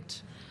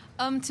debate?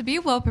 To be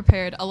well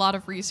prepared, a lot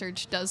of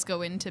research does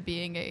go into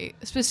being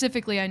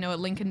specifically a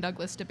Lincoln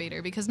Douglas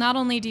debater, because not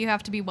only do you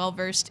have to be well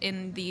versed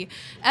in the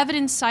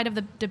evidence side of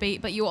the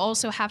debate, but you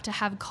also have to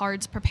have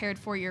cards prepared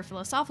for your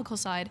philosophical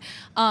side.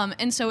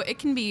 And so it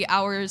can be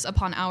hours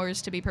upon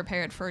hours to be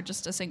prepared for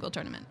just a single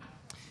tournament.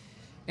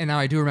 And now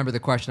I do remember the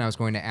question I was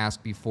going to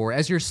ask before.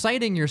 As you're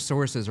citing your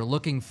sources or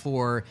looking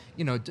for,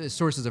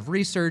 sources of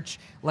research,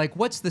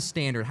 what's the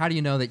standard? How do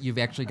you know that you've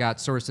actually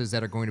got sources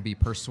that are going to be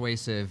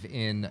persuasive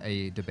in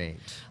a debate?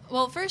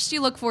 Well, first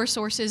you look for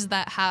sources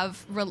that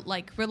have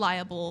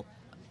reliable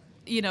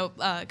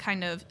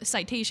kind of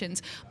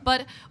citations.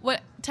 But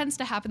what tends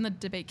to happen in the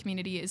debate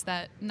community is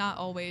that not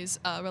always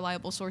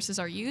reliable sources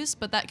are used,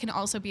 but that can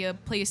also be a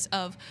place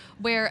of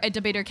where a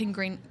debater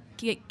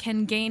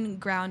can gain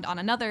ground on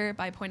another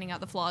by pointing out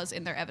the flaws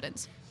in their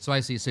evidence. So I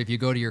see. So if you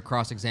go to your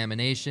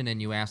cross-examination and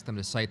you ask them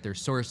to cite their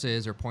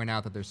sources or point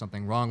out that there's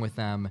something wrong with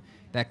them,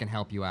 that can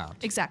help you out.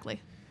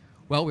 Exactly.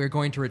 Well, we're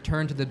going to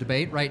return to the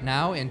debate right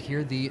now and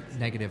hear the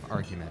negative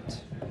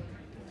argument.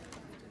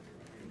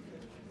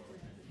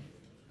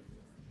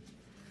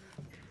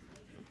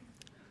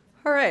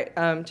 All right,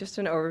 just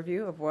an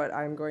overview of what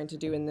I'm going to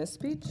do in this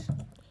speech.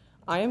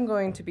 I am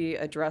going to be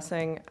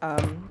addressing,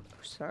 I'm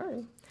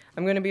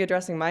going to be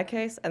addressing my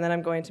case, and then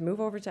I'm going to move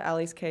over to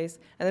Allie's case,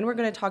 and then we're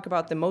going to talk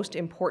about the most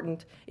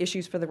important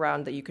issues for the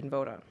round that you can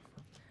vote on.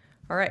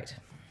 All right,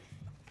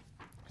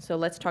 so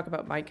let's talk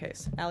about my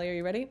case. Allie, are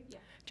you ready? Yeah.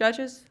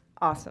 Judges?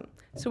 Awesome.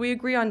 So we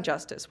agree on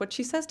justice. What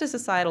she says to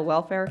societal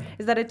welfare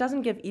is that it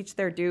doesn't give each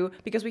their due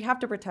because we have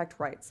to protect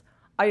rights.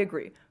 I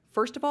agree.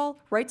 First of all,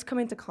 rights come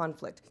into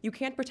conflict. You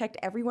can't protect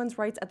everyone's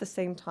rights at the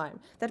same time.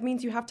 That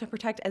means you have to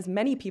protect as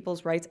many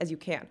people's rights as you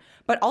can.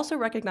 But also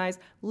recognize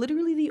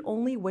literally the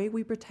only way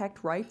we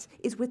protect rights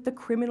is with the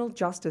criminal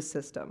justice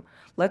system.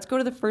 Let's go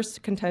to the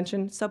first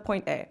contention,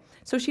 subpoint A.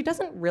 So she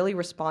doesn't really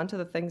respond to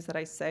the things that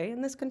I say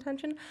in this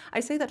contention. I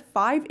say that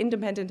 5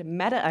 independent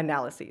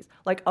meta-analyses,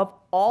 like of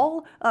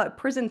all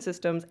prison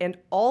systems and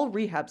all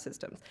rehab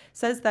systems,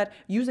 says that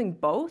using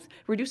both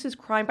reduces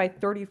crime by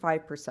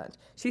 35%.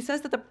 She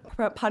says that the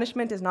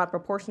punishment is not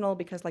proportional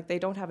because they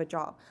don't have a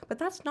job. But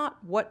that's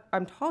not what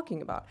I'm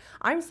talking about.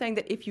 I'm saying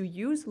that if you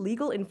use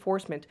legal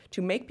enforcement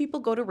to make people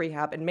go to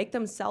rehab and make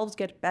themselves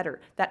get better,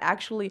 that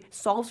actually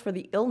solves for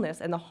the illness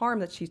and the harm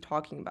that she's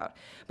talking about.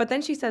 But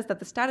then she says that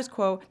the status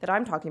quo that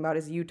I'm talking about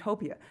is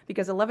utopia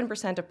because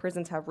 11% of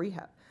prisons have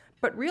rehab.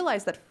 But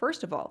realize that,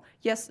 first of all,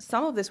 yes,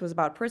 some of this was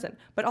about prison,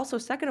 but also,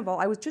 second of all,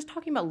 I was just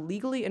talking about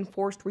legally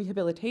enforced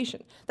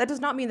rehabilitation. That does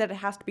not mean that it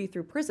has to be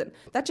through prison.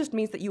 That just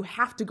means that you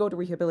have to go to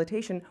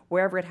rehabilitation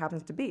wherever it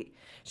happens to be.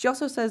 She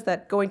also says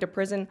that going to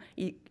prison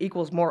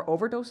equals more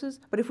overdoses,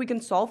 but if we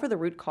can solve for the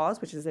root cause,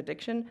 which is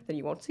addiction, then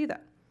you won't see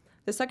that.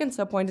 The second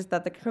subpoint is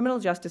that the criminal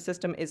justice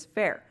system is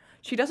fair.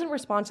 She doesn't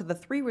respond to the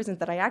 3 reasons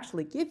that I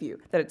actually give you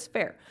that it's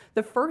fair.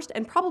 The first,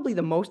 and probably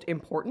the most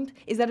important,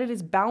 is that it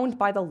is bound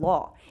by the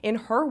law. In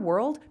her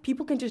world,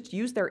 people can just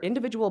use their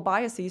individual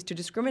biases to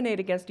discriminate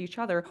against each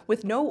other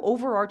with no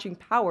overarching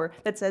power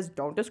that says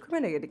don't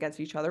discriminate against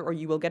each other or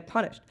you will get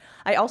punished.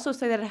 I also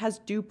say that it has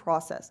due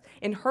process.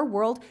 In her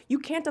world, you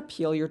can't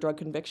appeal your drug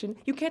conviction.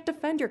 You can't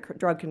defend your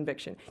drug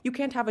conviction. You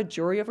can't have a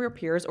jury of your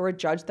peers or a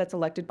judge that's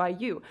elected by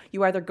you.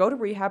 You either go to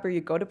rehab or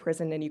you go to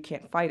prison and you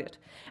can't fight it.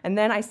 And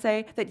then I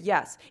say that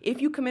yes, if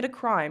you commit a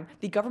crime,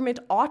 the government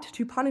ought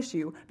to punish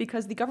you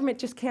because the government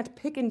just can't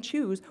pick and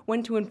choose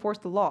when to enforce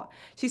the law.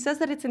 She says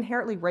that it's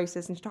inherently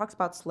racist and she talks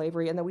about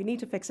slavery and that we need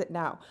to fix it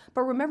now.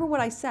 But remember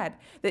what I said,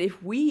 that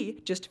if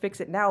we just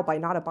fix it now by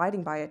not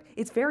abiding by it,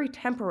 it's very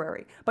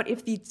temporary. But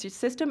if the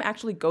system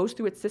actually goes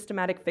through its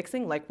systematic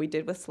fixing like we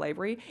did with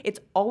slavery, it's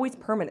always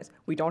permanent.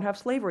 We don't have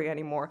slavery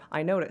anymore,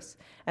 I notice.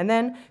 And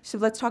then, so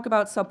let's talk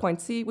about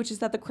subpoint C, which is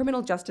that the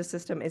criminal justice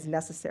system is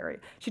necessary.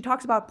 She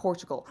talks about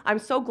Portugal. I'm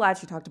so glad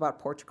she talked about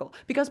Portugal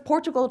because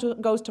Portugal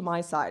goes to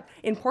my side.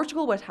 In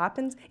Portugal, what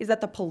happens is that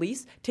the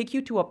police take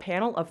you to a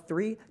panel of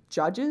 3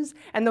 judges,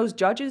 and those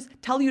judges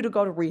tell you to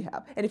go to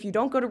rehab. And if you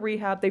don't go to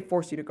rehab, they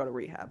force you to go to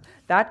rehab.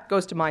 That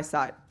goes to my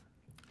side.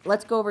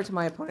 Let's go over to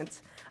my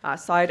opponent's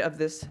side of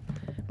this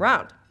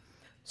round.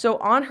 So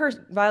on her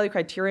value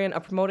criterion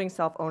of promoting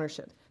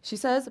self-ownership, she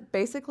says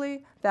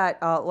basically that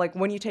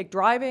when you take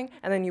driving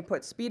and then you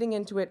put speeding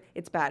into it,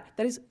 it's bad.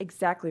 That is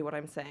exactly what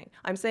I'm saying.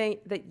 I'm saying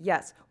that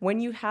yes, when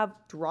you have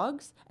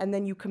drugs and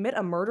then you commit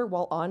a murder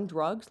while on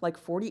drugs,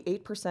 like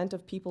 48%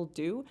 of people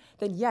do,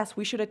 then yes,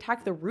 we should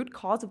attack the root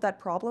cause of that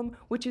problem,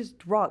 which is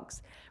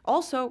drugs.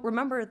 Also,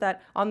 remember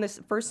that on this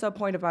first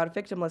subpoint about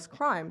victimless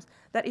crimes,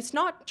 that it's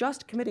not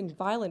just committing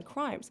violent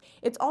crimes.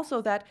 It's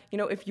also that,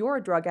 if you're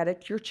a drug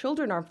addict, your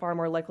children are far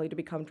more likely to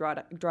become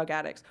drug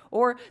addicts.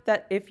 Or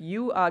that if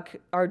you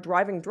are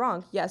driving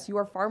drunk, yes, you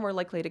are far more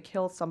likely to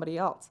kill somebody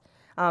else.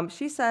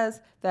 She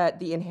says that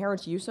the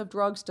inherent use of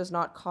drugs does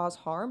not cause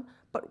harm,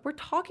 but we're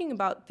talking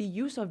about the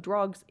use of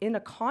drugs in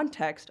a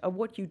context of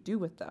what you do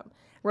with them.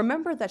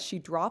 Remember that she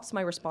drops my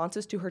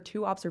responses to her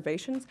 2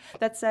 observations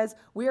that says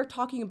we are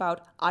talking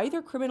about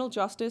either criminal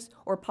justice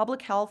or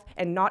public health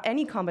and not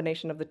any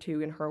combination of the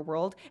 2 in her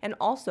world, and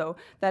also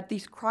that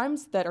these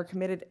crimes that are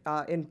committed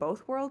in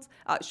both worlds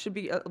should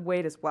be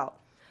weighed as well.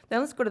 Then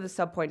let's go to the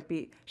subpoint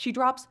B. She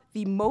drops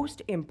the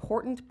most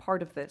important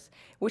part of this,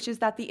 which is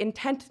that the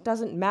intent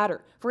doesn't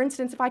matter. For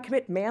instance, if I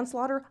commit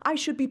manslaughter, I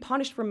should be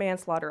punished for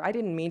manslaughter. I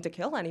didn't mean to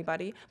kill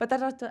anybody, but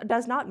that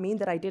does not mean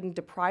that I didn't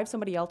deprive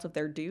somebody else of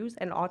their dues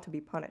and ought to be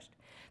punished.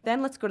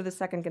 Then let's go to the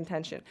second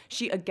contention.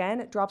 She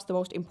again drops the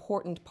most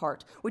important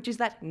part, which is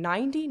that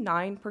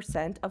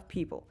 99% of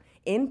people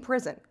in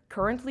prison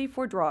currently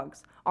for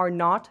drugs are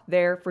not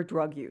there for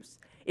drug use.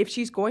 If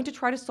she's going to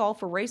try to solve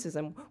for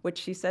racism, which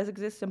she says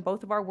exists in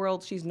both of our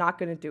worlds, she's not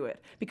going to do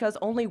it, because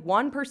only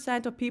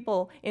 1% of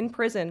people in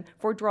prison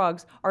for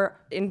drugs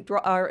are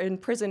in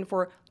prison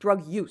for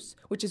drug use,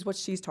 which is what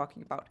she's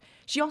talking about.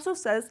 She also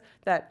says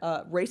that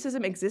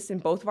racism exists in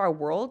both of our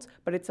worlds,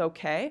 but it's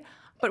okay.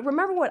 But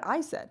remember what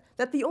I said,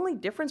 that the only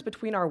difference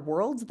between our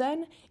worlds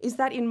then is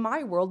that in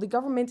my world, the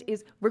government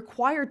is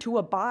required to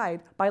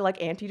abide by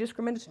like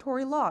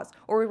anti-discriminatory laws,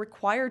 or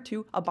required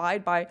to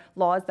abide by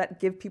laws that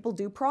give people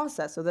due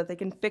process so that they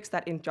can fix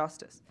that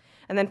injustice.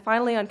 And then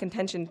finally on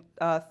contention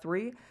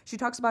 3, she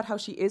talks about how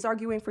she is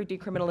arguing for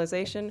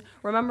decriminalization.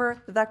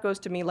 Remember that goes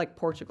to me like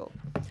Portugal.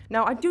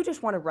 Now I do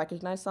just want to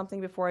recognize something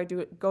before I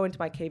go into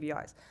my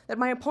KVIs, that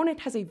my opponent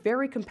has a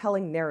very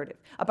compelling narrative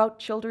about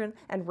children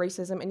and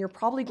racism, and you're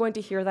probably going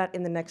to hear that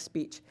in the next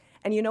speech.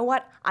 And you know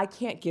what? I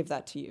can't give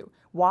that to you.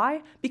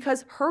 Why?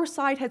 Because her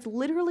side has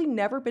literally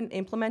never been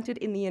implemented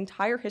in the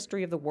entire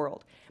history of the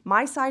world.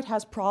 My side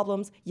has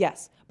problems,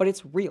 yes, but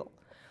it's real.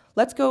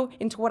 Let's go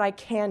into what I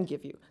can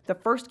give you. The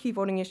first key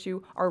voting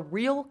issue are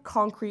real,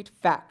 concrete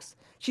facts.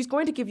 She's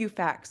going to give you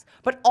facts,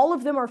 but all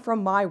of them are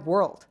from my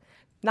world.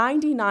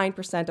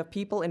 99% of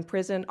people in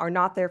prison are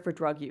not there for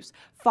drug use.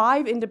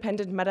 5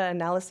 independent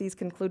meta-analyses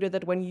concluded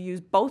that when you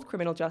use both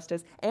criminal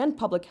justice and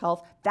public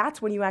health,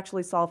 that's when you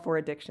actually solve for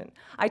addiction.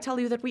 I tell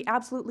you that we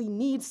absolutely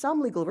need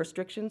some legal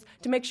restrictions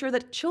to make sure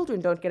that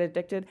children don't get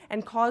addicted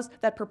and cause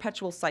that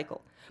perpetual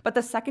cycle. But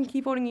the second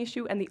key voting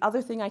issue and the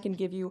other thing I can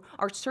give you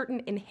are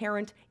certain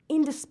inherent,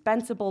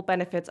 indispensable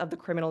benefits of the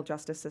criminal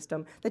justice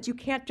system that you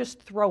can't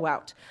just throw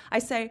out. I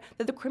say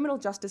that the criminal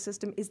justice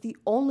system is the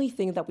only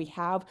thing that we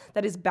have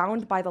that is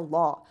bound by the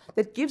law,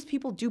 that gives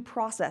people due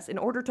process in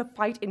order to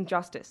fight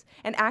injustice,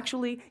 and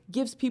actually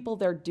gives people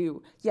their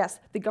due. Yes,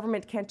 the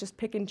government can't just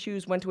pick and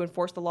choose when to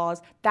enforce the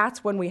laws.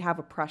 That's when we have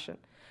oppression.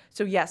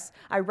 So yes,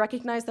 I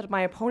recognize that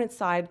my opponent's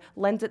side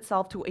lends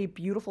itself to a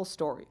beautiful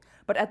story.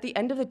 But at the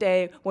end of the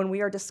day, when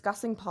we are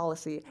discussing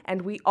policy,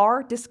 and we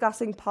are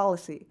discussing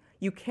policy,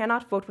 you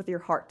cannot vote with your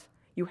heart.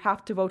 You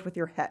have to vote with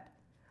your head.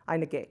 I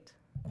negate.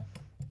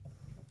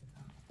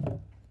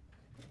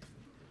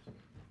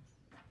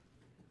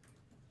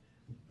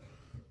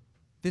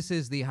 This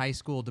is the High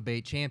School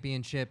Debate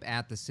Championship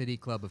at the City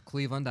Club of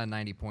Cleveland on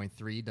 90.3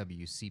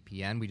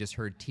 WCPN. We just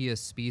heard Tia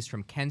Speece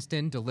from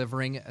Kenston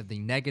delivering the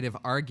negative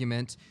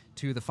argument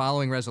to the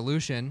following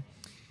resolution.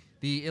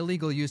 The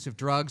illegal use of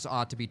drugs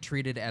ought to be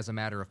treated as a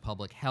matter of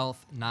public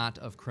health, not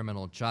of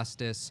criminal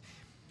justice.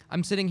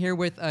 I'm sitting here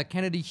with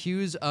Kennedy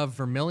Hughes of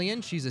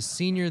Vermilion. She's a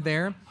senior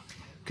there.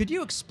 Could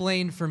you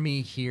explain for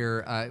me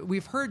here,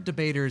 we've heard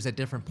debaters at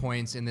different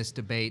points in this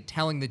debate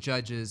telling the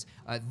judges,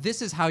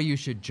 this is how you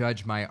should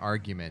judge my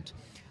argument.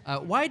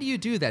 Why do you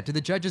do that? Do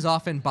the judges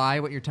often buy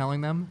what you're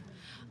telling them?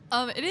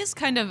 It is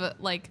kind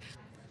of like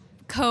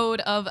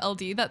code of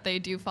LD that they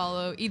do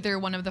follow either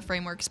one of the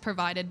frameworks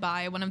provided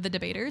by one of the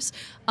debaters.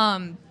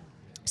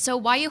 So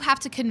why you have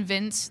to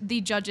convince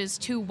the judges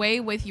to weigh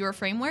with your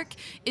framework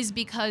is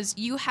because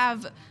you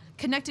have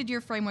connected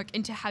your framework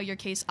into how your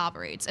case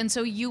operates. And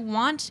so you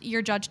want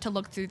your judge to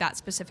look through that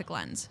specific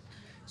lens.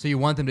 So you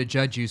want them to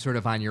judge you sort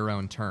of on your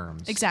own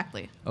terms.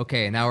 Exactly.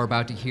 Okay, now we're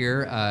about to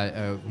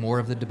hear more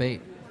of the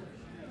debate.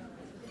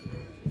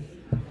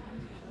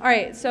 All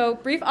right, so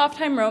brief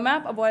off-time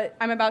roadmap of what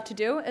I'm about to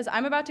do is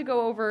I'm about to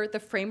go over the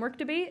framework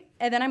debate,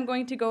 and then I'm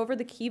going to go over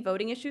the key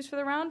voting issues for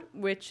the round,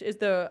 which is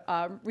the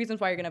reasons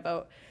why you're going to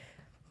vote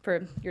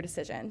for your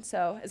decision.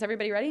 So is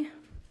everybody ready?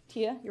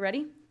 Tia, you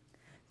ready?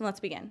 Then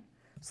let's begin.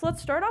 So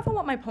let's start off on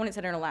what my opponent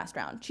said in her last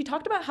round. She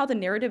talked about how the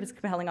narrative is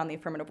compelling on the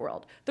affirmative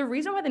world. The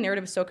reason why the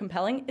narrative is so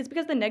compelling is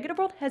because the negative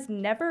world has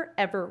never,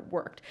 ever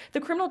worked. The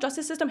criminal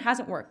justice system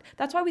hasn't worked.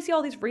 That's why we see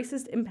all these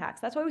racist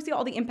impacts. That's why we see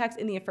all the impacts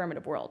in the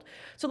affirmative world.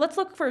 So let's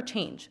look for a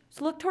change.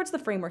 So look towards the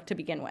framework to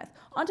begin with.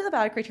 Onto the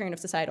value criterion of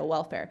societal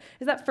welfare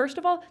is that, first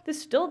of all, this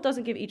still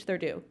doesn't give each their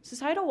due.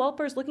 Societal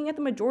welfare is looking at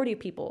the majority of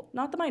people,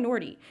 not the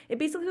minority. It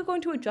basically is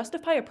going to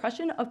justify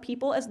oppression of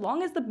people as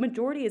long as the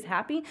majority is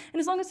happy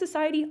and as long as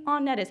society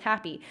on net is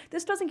happy.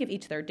 This doesn't give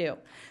each their due.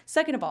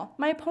 Second of all,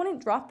 my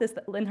opponent dropped this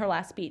in her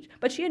last speech,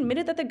 but she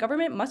admitted that the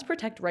government must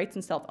protect rights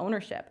and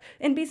self-ownership.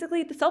 And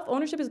basically, the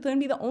self-ownership is going to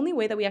be the only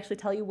way that we actually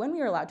tell you when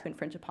we are allowed to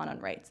infringe upon on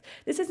rights.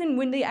 This is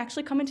when they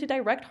actually come into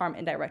direct harm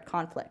and direct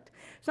conflict.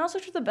 So now let's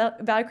switch to the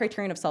value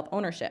criterion of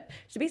self-ownership.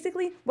 So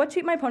basically, what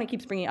my opponent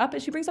keeps bringing up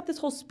is she brings up this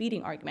whole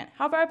speeding argument.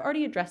 However, I've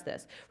already addressed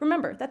this.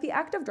 Remember that the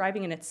act of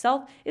driving in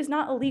itself is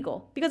not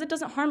illegal because it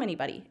doesn't harm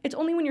anybody. It's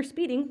only when you're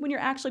speeding when you're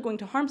actually going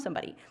to harm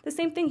somebody. The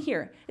same thing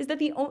here is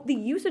that the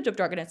usage of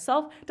drug in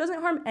itself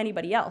doesn't harm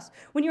anybody else.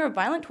 When you're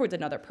violent towards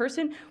another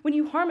person, when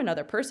you harm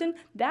another person,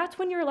 that's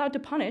when you're allowed to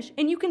punish,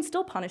 and you can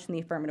still punish in the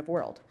affirmative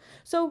world.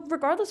 So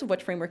regardless of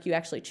which framework you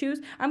actually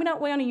choose, I'm going to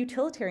outweigh on a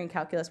utilitarian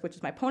calculus, which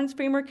is my opponent's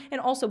framework, and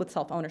also with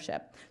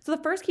self-ownership. So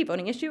the first key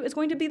voting issue is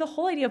going to be the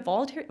whole idea of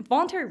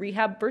voluntary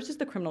rehab versus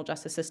the criminal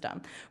justice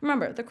system.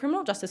 Remember, the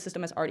criminal justice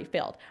system has already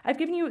failed. I've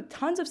given you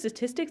tons of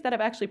statistics that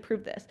have actually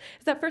proved this.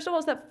 Is that first of all,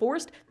 is that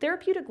forced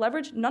therapeutic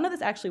leverage, none of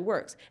this actually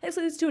works. It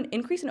leads to an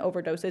increase in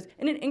overdoses,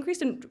 and an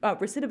increase in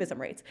recidivism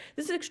rates.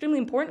 This is extremely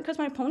important because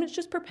my opponent's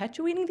just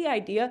perpetuating the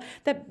idea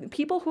that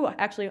people who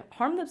actually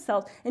harm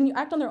themselves and you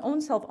act on their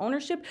own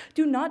self-ownership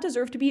do not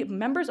deserve to be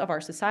members of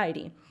our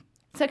society.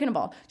 Second of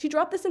all, she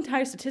dropped this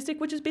entire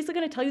statistic, which is basically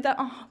going to tell you that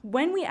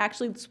when we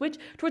actually switch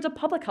towards a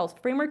public health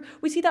framework,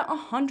 we see that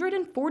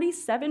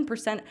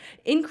 147%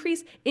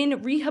 increase in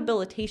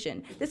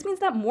rehabilitation. This means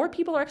that more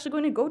people are actually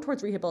going to go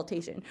towards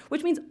rehabilitation,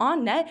 which means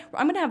on net,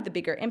 I'm going to have the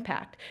bigger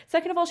impact.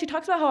 Second of all, she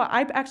talks about how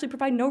I actually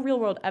provide no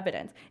real-world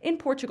evidence. In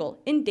Portugal,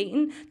 in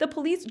Dayton, the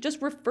police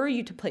just refer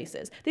you to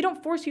places. They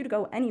don't force you to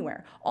go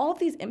anywhere. All of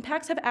these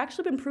impacts have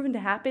actually been proven to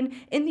happen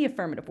in the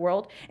affirmative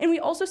world, and we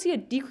also see a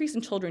decrease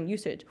in children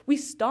usage. We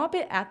stop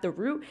it at the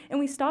root, and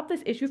we stop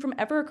this issue from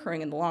ever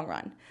occurring in the long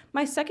run.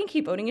 My second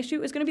key voting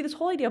issue is going to be this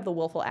whole idea of the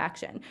willful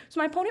action. So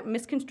my opponent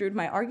misconstrued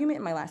my argument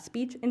in my last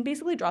speech and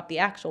basically dropped the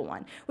actual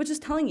one, which is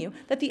telling you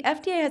that the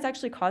FDA has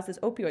actually caused this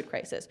opioid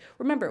crisis.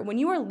 Remember, when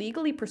you are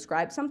legally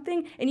prescribed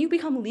something and you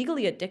become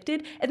legally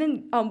addicted, and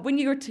then when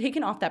you're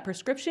taken off that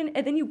prescription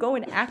and then you go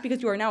and act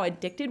because you are now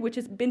addicted, which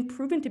has been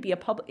proven to be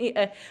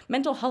a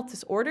mental health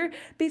disorder,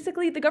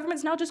 basically the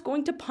government's now just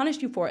going to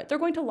punish you for it. They're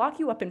going to lock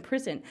you up in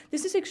prison.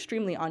 This is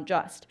extremely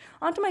unjust.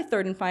 On to my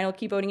third and final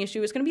key voting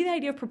issue is going to be the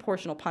idea of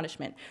proportional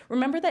punishment.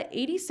 Remember that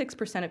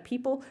 86% of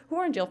people who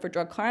are in jail for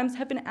drug crimes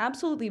have been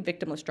absolutely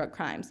victimless drug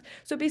crimes.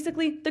 So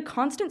basically, the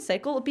constant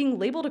cycle of being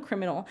labeled a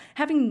criminal,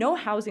 having no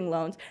housing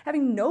loans,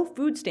 having no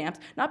food stamps,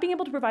 not being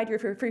able to provide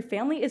for your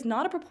family is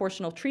not a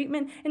proportional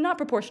treatment and not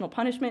proportional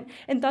punishment,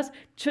 and thus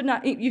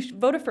you should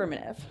vote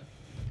affirmative.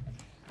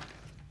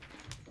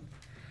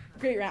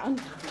 Great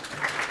round.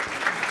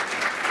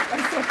 I'm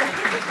so proud.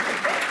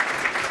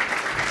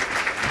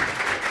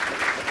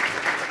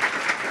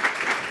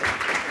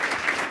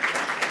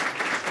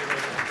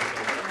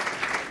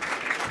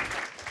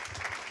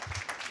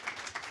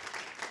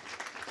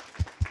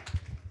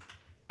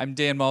 I'm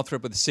Dan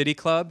Malthrop with the City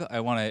Club. I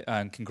want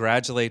to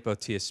congratulate both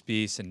Tia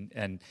Speece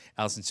and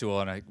Allison Sewell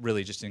on a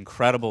really just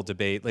incredible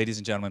debate. Ladies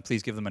and gentlemen,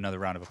 please give them another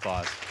round of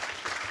applause.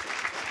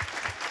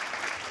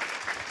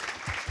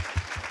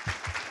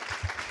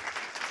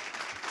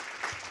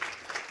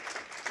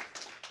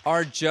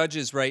 Our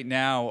judges right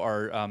now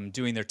are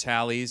doing their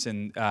tallies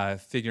and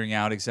figuring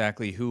out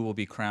exactly who will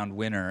be crowned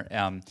winner.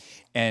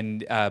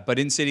 But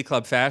in City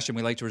Club fashion,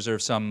 we like to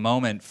reserve some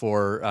moment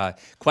for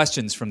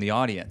questions from the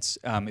audience.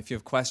 If you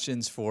have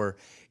questions for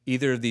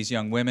either of these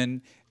young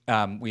women,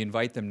 we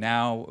invite them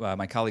now.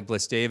 My colleague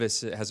Bliss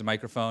Davis has a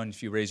microphone.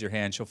 If you raise your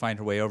hand, she'll find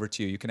her way over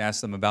to you. You can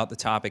ask them about the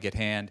topic at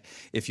hand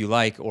if you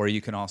like, or you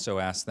can also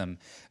ask them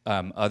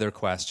other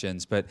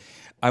questions. But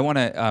I want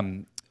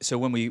to, so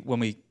when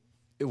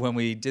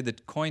we did the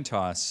coin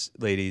toss,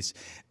 ladies,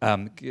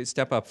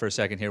 step up for a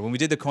second here. When we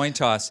did the coin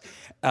toss,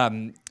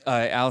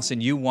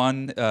 Allison, you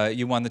won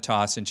the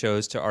toss and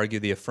chose to argue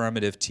the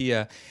affirmative.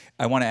 Tia,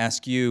 I want to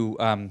ask you,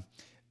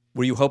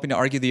 were you hoping to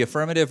argue the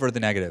affirmative or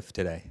the negative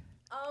today?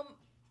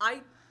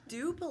 I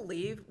do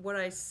believe what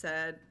I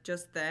said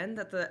just then,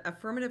 that the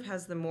affirmative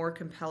has the more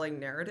compelling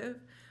narrative.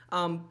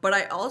 But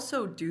I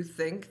also do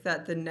think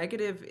that the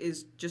negative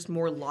is just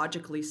more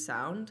logically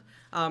sound,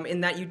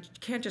 in that you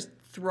can't just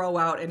throw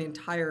out an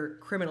entire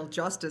criminal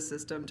justice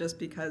system just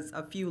because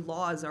a few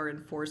laws are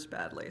enforced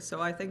badly.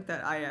 So I think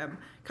that I am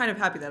kind of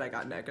happy that I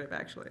got negative,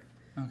 actually.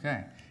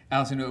 Okay.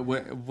 Allison,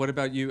 what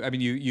about you? I mean,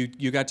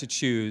 you got to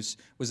choose.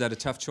 Was that a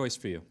tough choice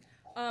for you?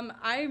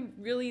 I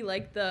really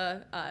like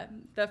the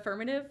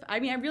affirmative. I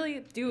mean, I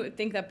really do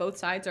think that both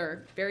sides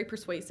are very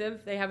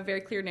persuasive. They have a very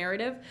clear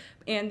narrative.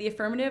 And the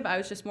affirmative, I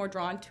was just more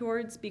drawn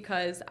towards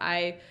because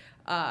I've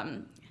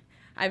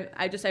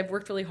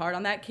worked really hard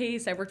on that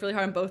case. I've worked really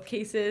hard on both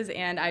cases,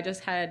 and I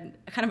just had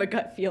kind of a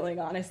gut feeling,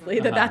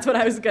 honestly, that that's what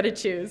I was going to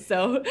choose.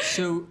 So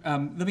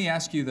let me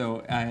ask you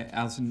though,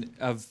 Allison,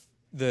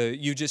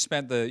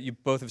 you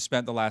both have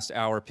spent the last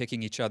hour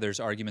picking each other's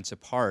arguments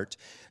apart.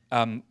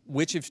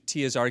 Which of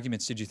Tia's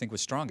arguments did you think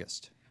was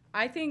strongest?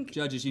 I think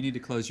judges, you need to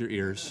close your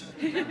ears.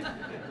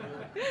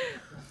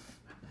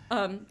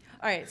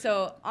 All right,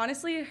 so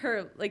honestly,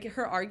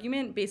 her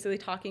argument, basically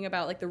talking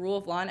about the rule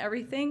of law and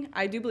everything,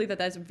 I do believe that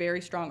that's a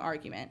very strong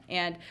argument,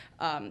 and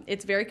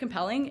it's very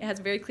compelling. It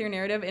has a very clear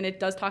narrative, and it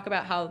does talk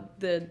about how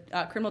the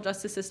criminal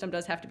justice system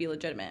does have to be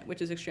legitimate,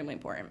 which is extremely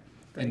important.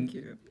 Thank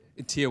you.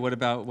 Tia, what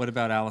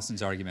about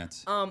Allison's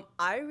arguments?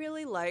 I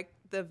really like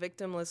the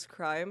victimless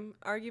crime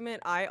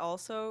argument. I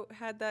also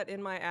had that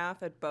in my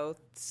AF at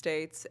both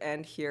states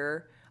and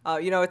here.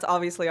 It's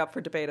obviously up for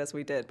debate as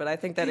we did, but I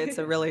think that it's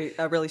a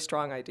really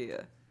strong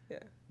idea. Yeah.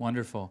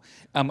 Wonderful.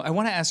 I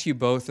want to ask you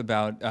both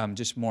about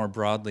just more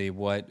broadly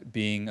what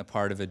being a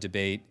part of a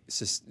debate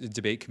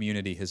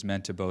community has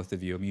meant to both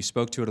of you. I mean, you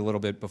spoke to it a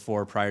little bit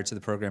prior to the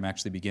program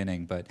actually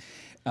beginning, but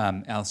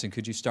Allison,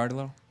 could you start a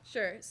little?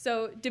 Sure.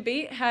 So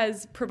debate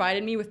has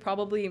provided me with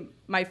probably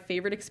my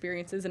favorite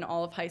experiences in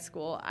all of high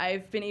school.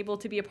 I've been able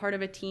to be a part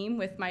of a team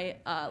with my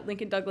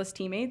Lincoln Douglas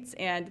teammates,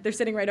 and they're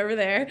sitting right over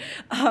there,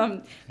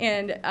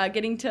 and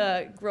getting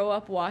to grow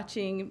up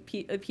watching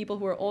people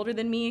who are older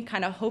than me,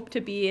 kind of hope to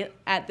be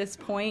at this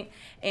point,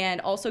 and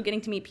also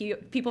getting to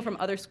meet people from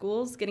other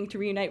schools, getting to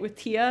reunite with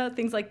Tia,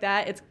 things like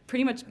that. It's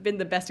pretty much been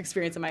the best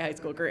experience of my high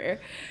school career.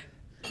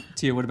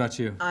 Tia, what about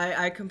you?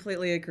 I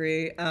completely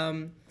agree.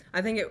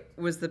 I think it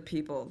was the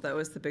people that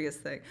was the biggest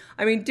thing.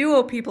 I mean,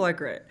 duo people are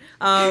great,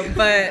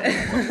 but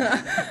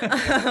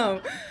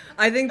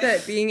I think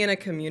that being in a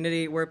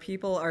community where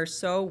people are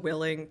so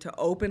willing to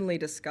openly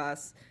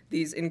discuss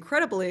these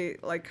incredibly,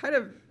 kind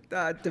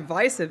of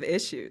divisive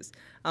issues,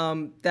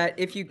 that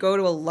if you go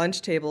to a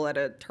lunch table at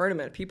a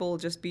tournament, people will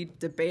just be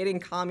debating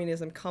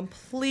communism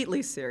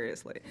completely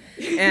seriously.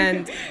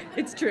 And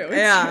It's true.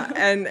 yeah,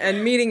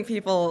 and meeting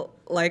people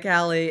like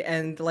Allie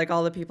and like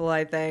all the people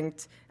I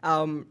thanked,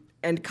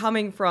 and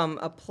coming from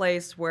a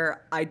place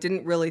where I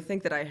didn't really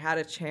think that I had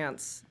a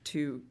chance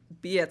to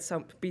be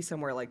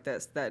somewhere like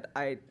this, that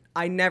I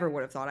never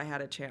would have thought I had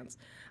a chance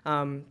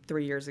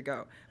 3 years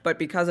ago. But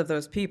because of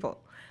those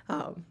people,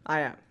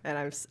 I am,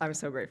 and I'm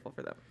so grateful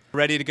for them.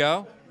 Ready to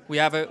go? Wait,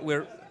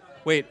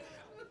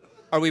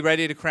 are we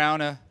ready to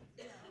crown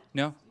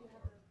no?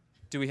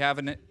 Do we have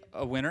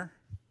a winner?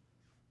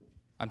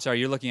 I'm sorry,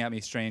 you're looking at me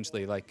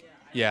strangely,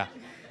 yeah.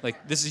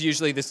 Like, this is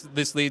usually,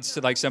 this leads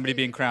to, somebody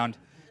being crowned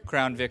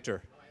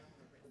victor.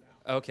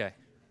 Okay.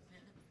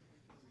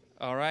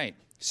 All right.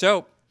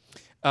 So,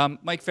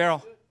 Mike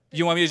Farrell,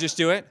 you want me to just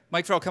do it?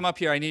 Mike Farrell, come up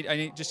here. I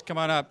need just come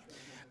on up.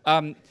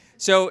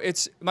 So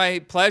it's my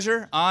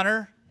pleasure,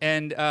 honor,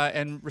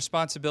 and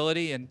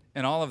responsibility, and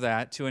all of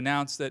that to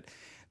announce that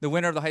the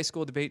winner of the high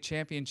school debate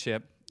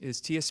championship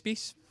is Tia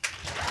Speece.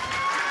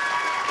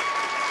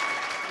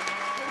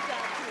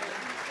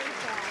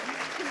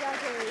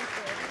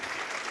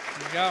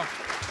 There you go.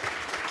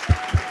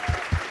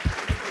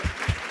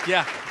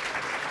 Yeah.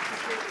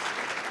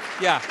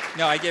 Yeah.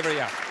 No, I gave her,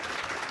 yeah.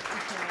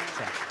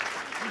 Okay.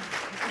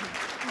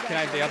 Can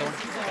I have the other one?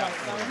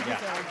 Yeah.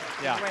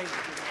 Yeah.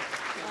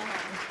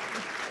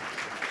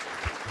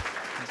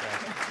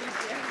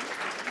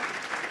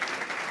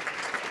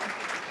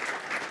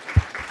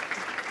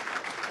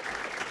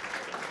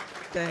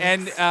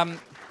 Thanks.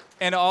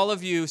 And all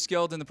of you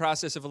skilled in the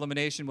process of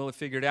elimination will have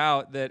figured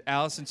out that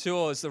Allison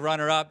Sewell is the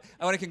runner-up.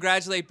 I want to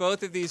congratulate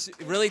both of these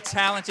really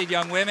talented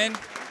young women.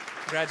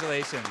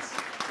 Congratulations.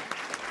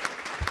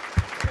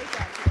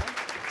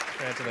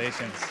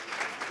 Congratulations.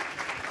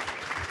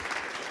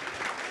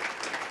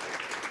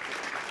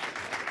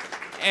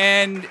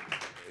 And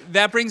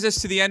that brings us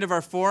to the end of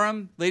our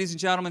forum. Ladies and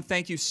gentlemen,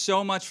 thank you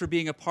so much for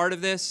being a part of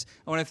this.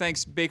 I want to thank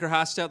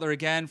BakerHostetler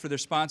again for their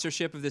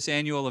sponsorship of this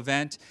annual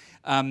event.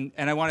 And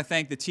I want to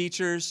thank the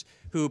teachers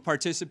who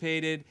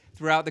participated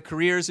throughout the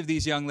careers of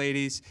these young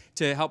ladies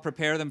to help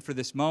prepare them for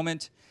this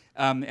moment.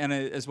 And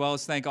as well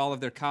as thank all of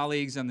their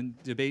colleagues on the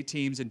debate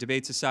teams and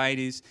debate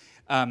societies.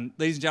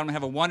 Ladies and gentlemen,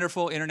 have a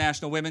wonderful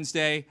International Women's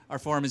Day. Our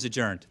forum is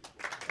adjourned.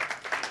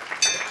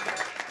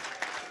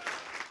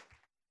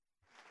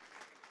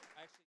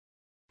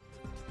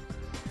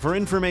 For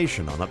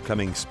information on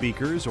upcoming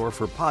speakers or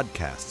for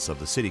podcasts of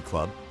the City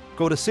Club,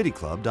 go to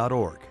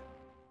cityclub.org.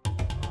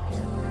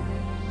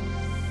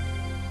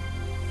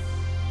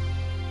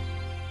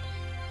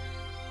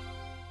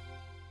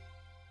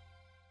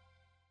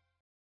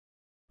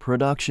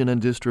 Production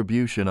and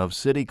distribution of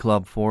City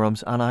Club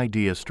forums on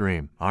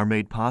IdeaStream are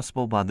made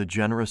possible by the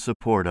generous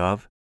support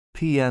of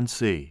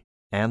PNC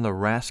and the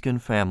Raskin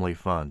Family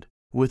Fund,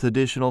 with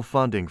additional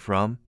funding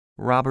from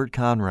Robert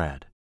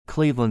Conrad,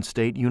 Cleveland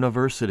State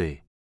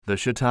University, the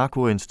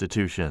Chautauqua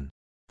Institution,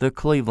 the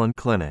Cleveland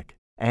Clinic,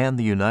 and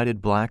the United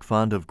Black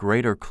Fund of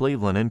Greater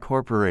Cleveland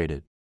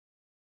Incorporated.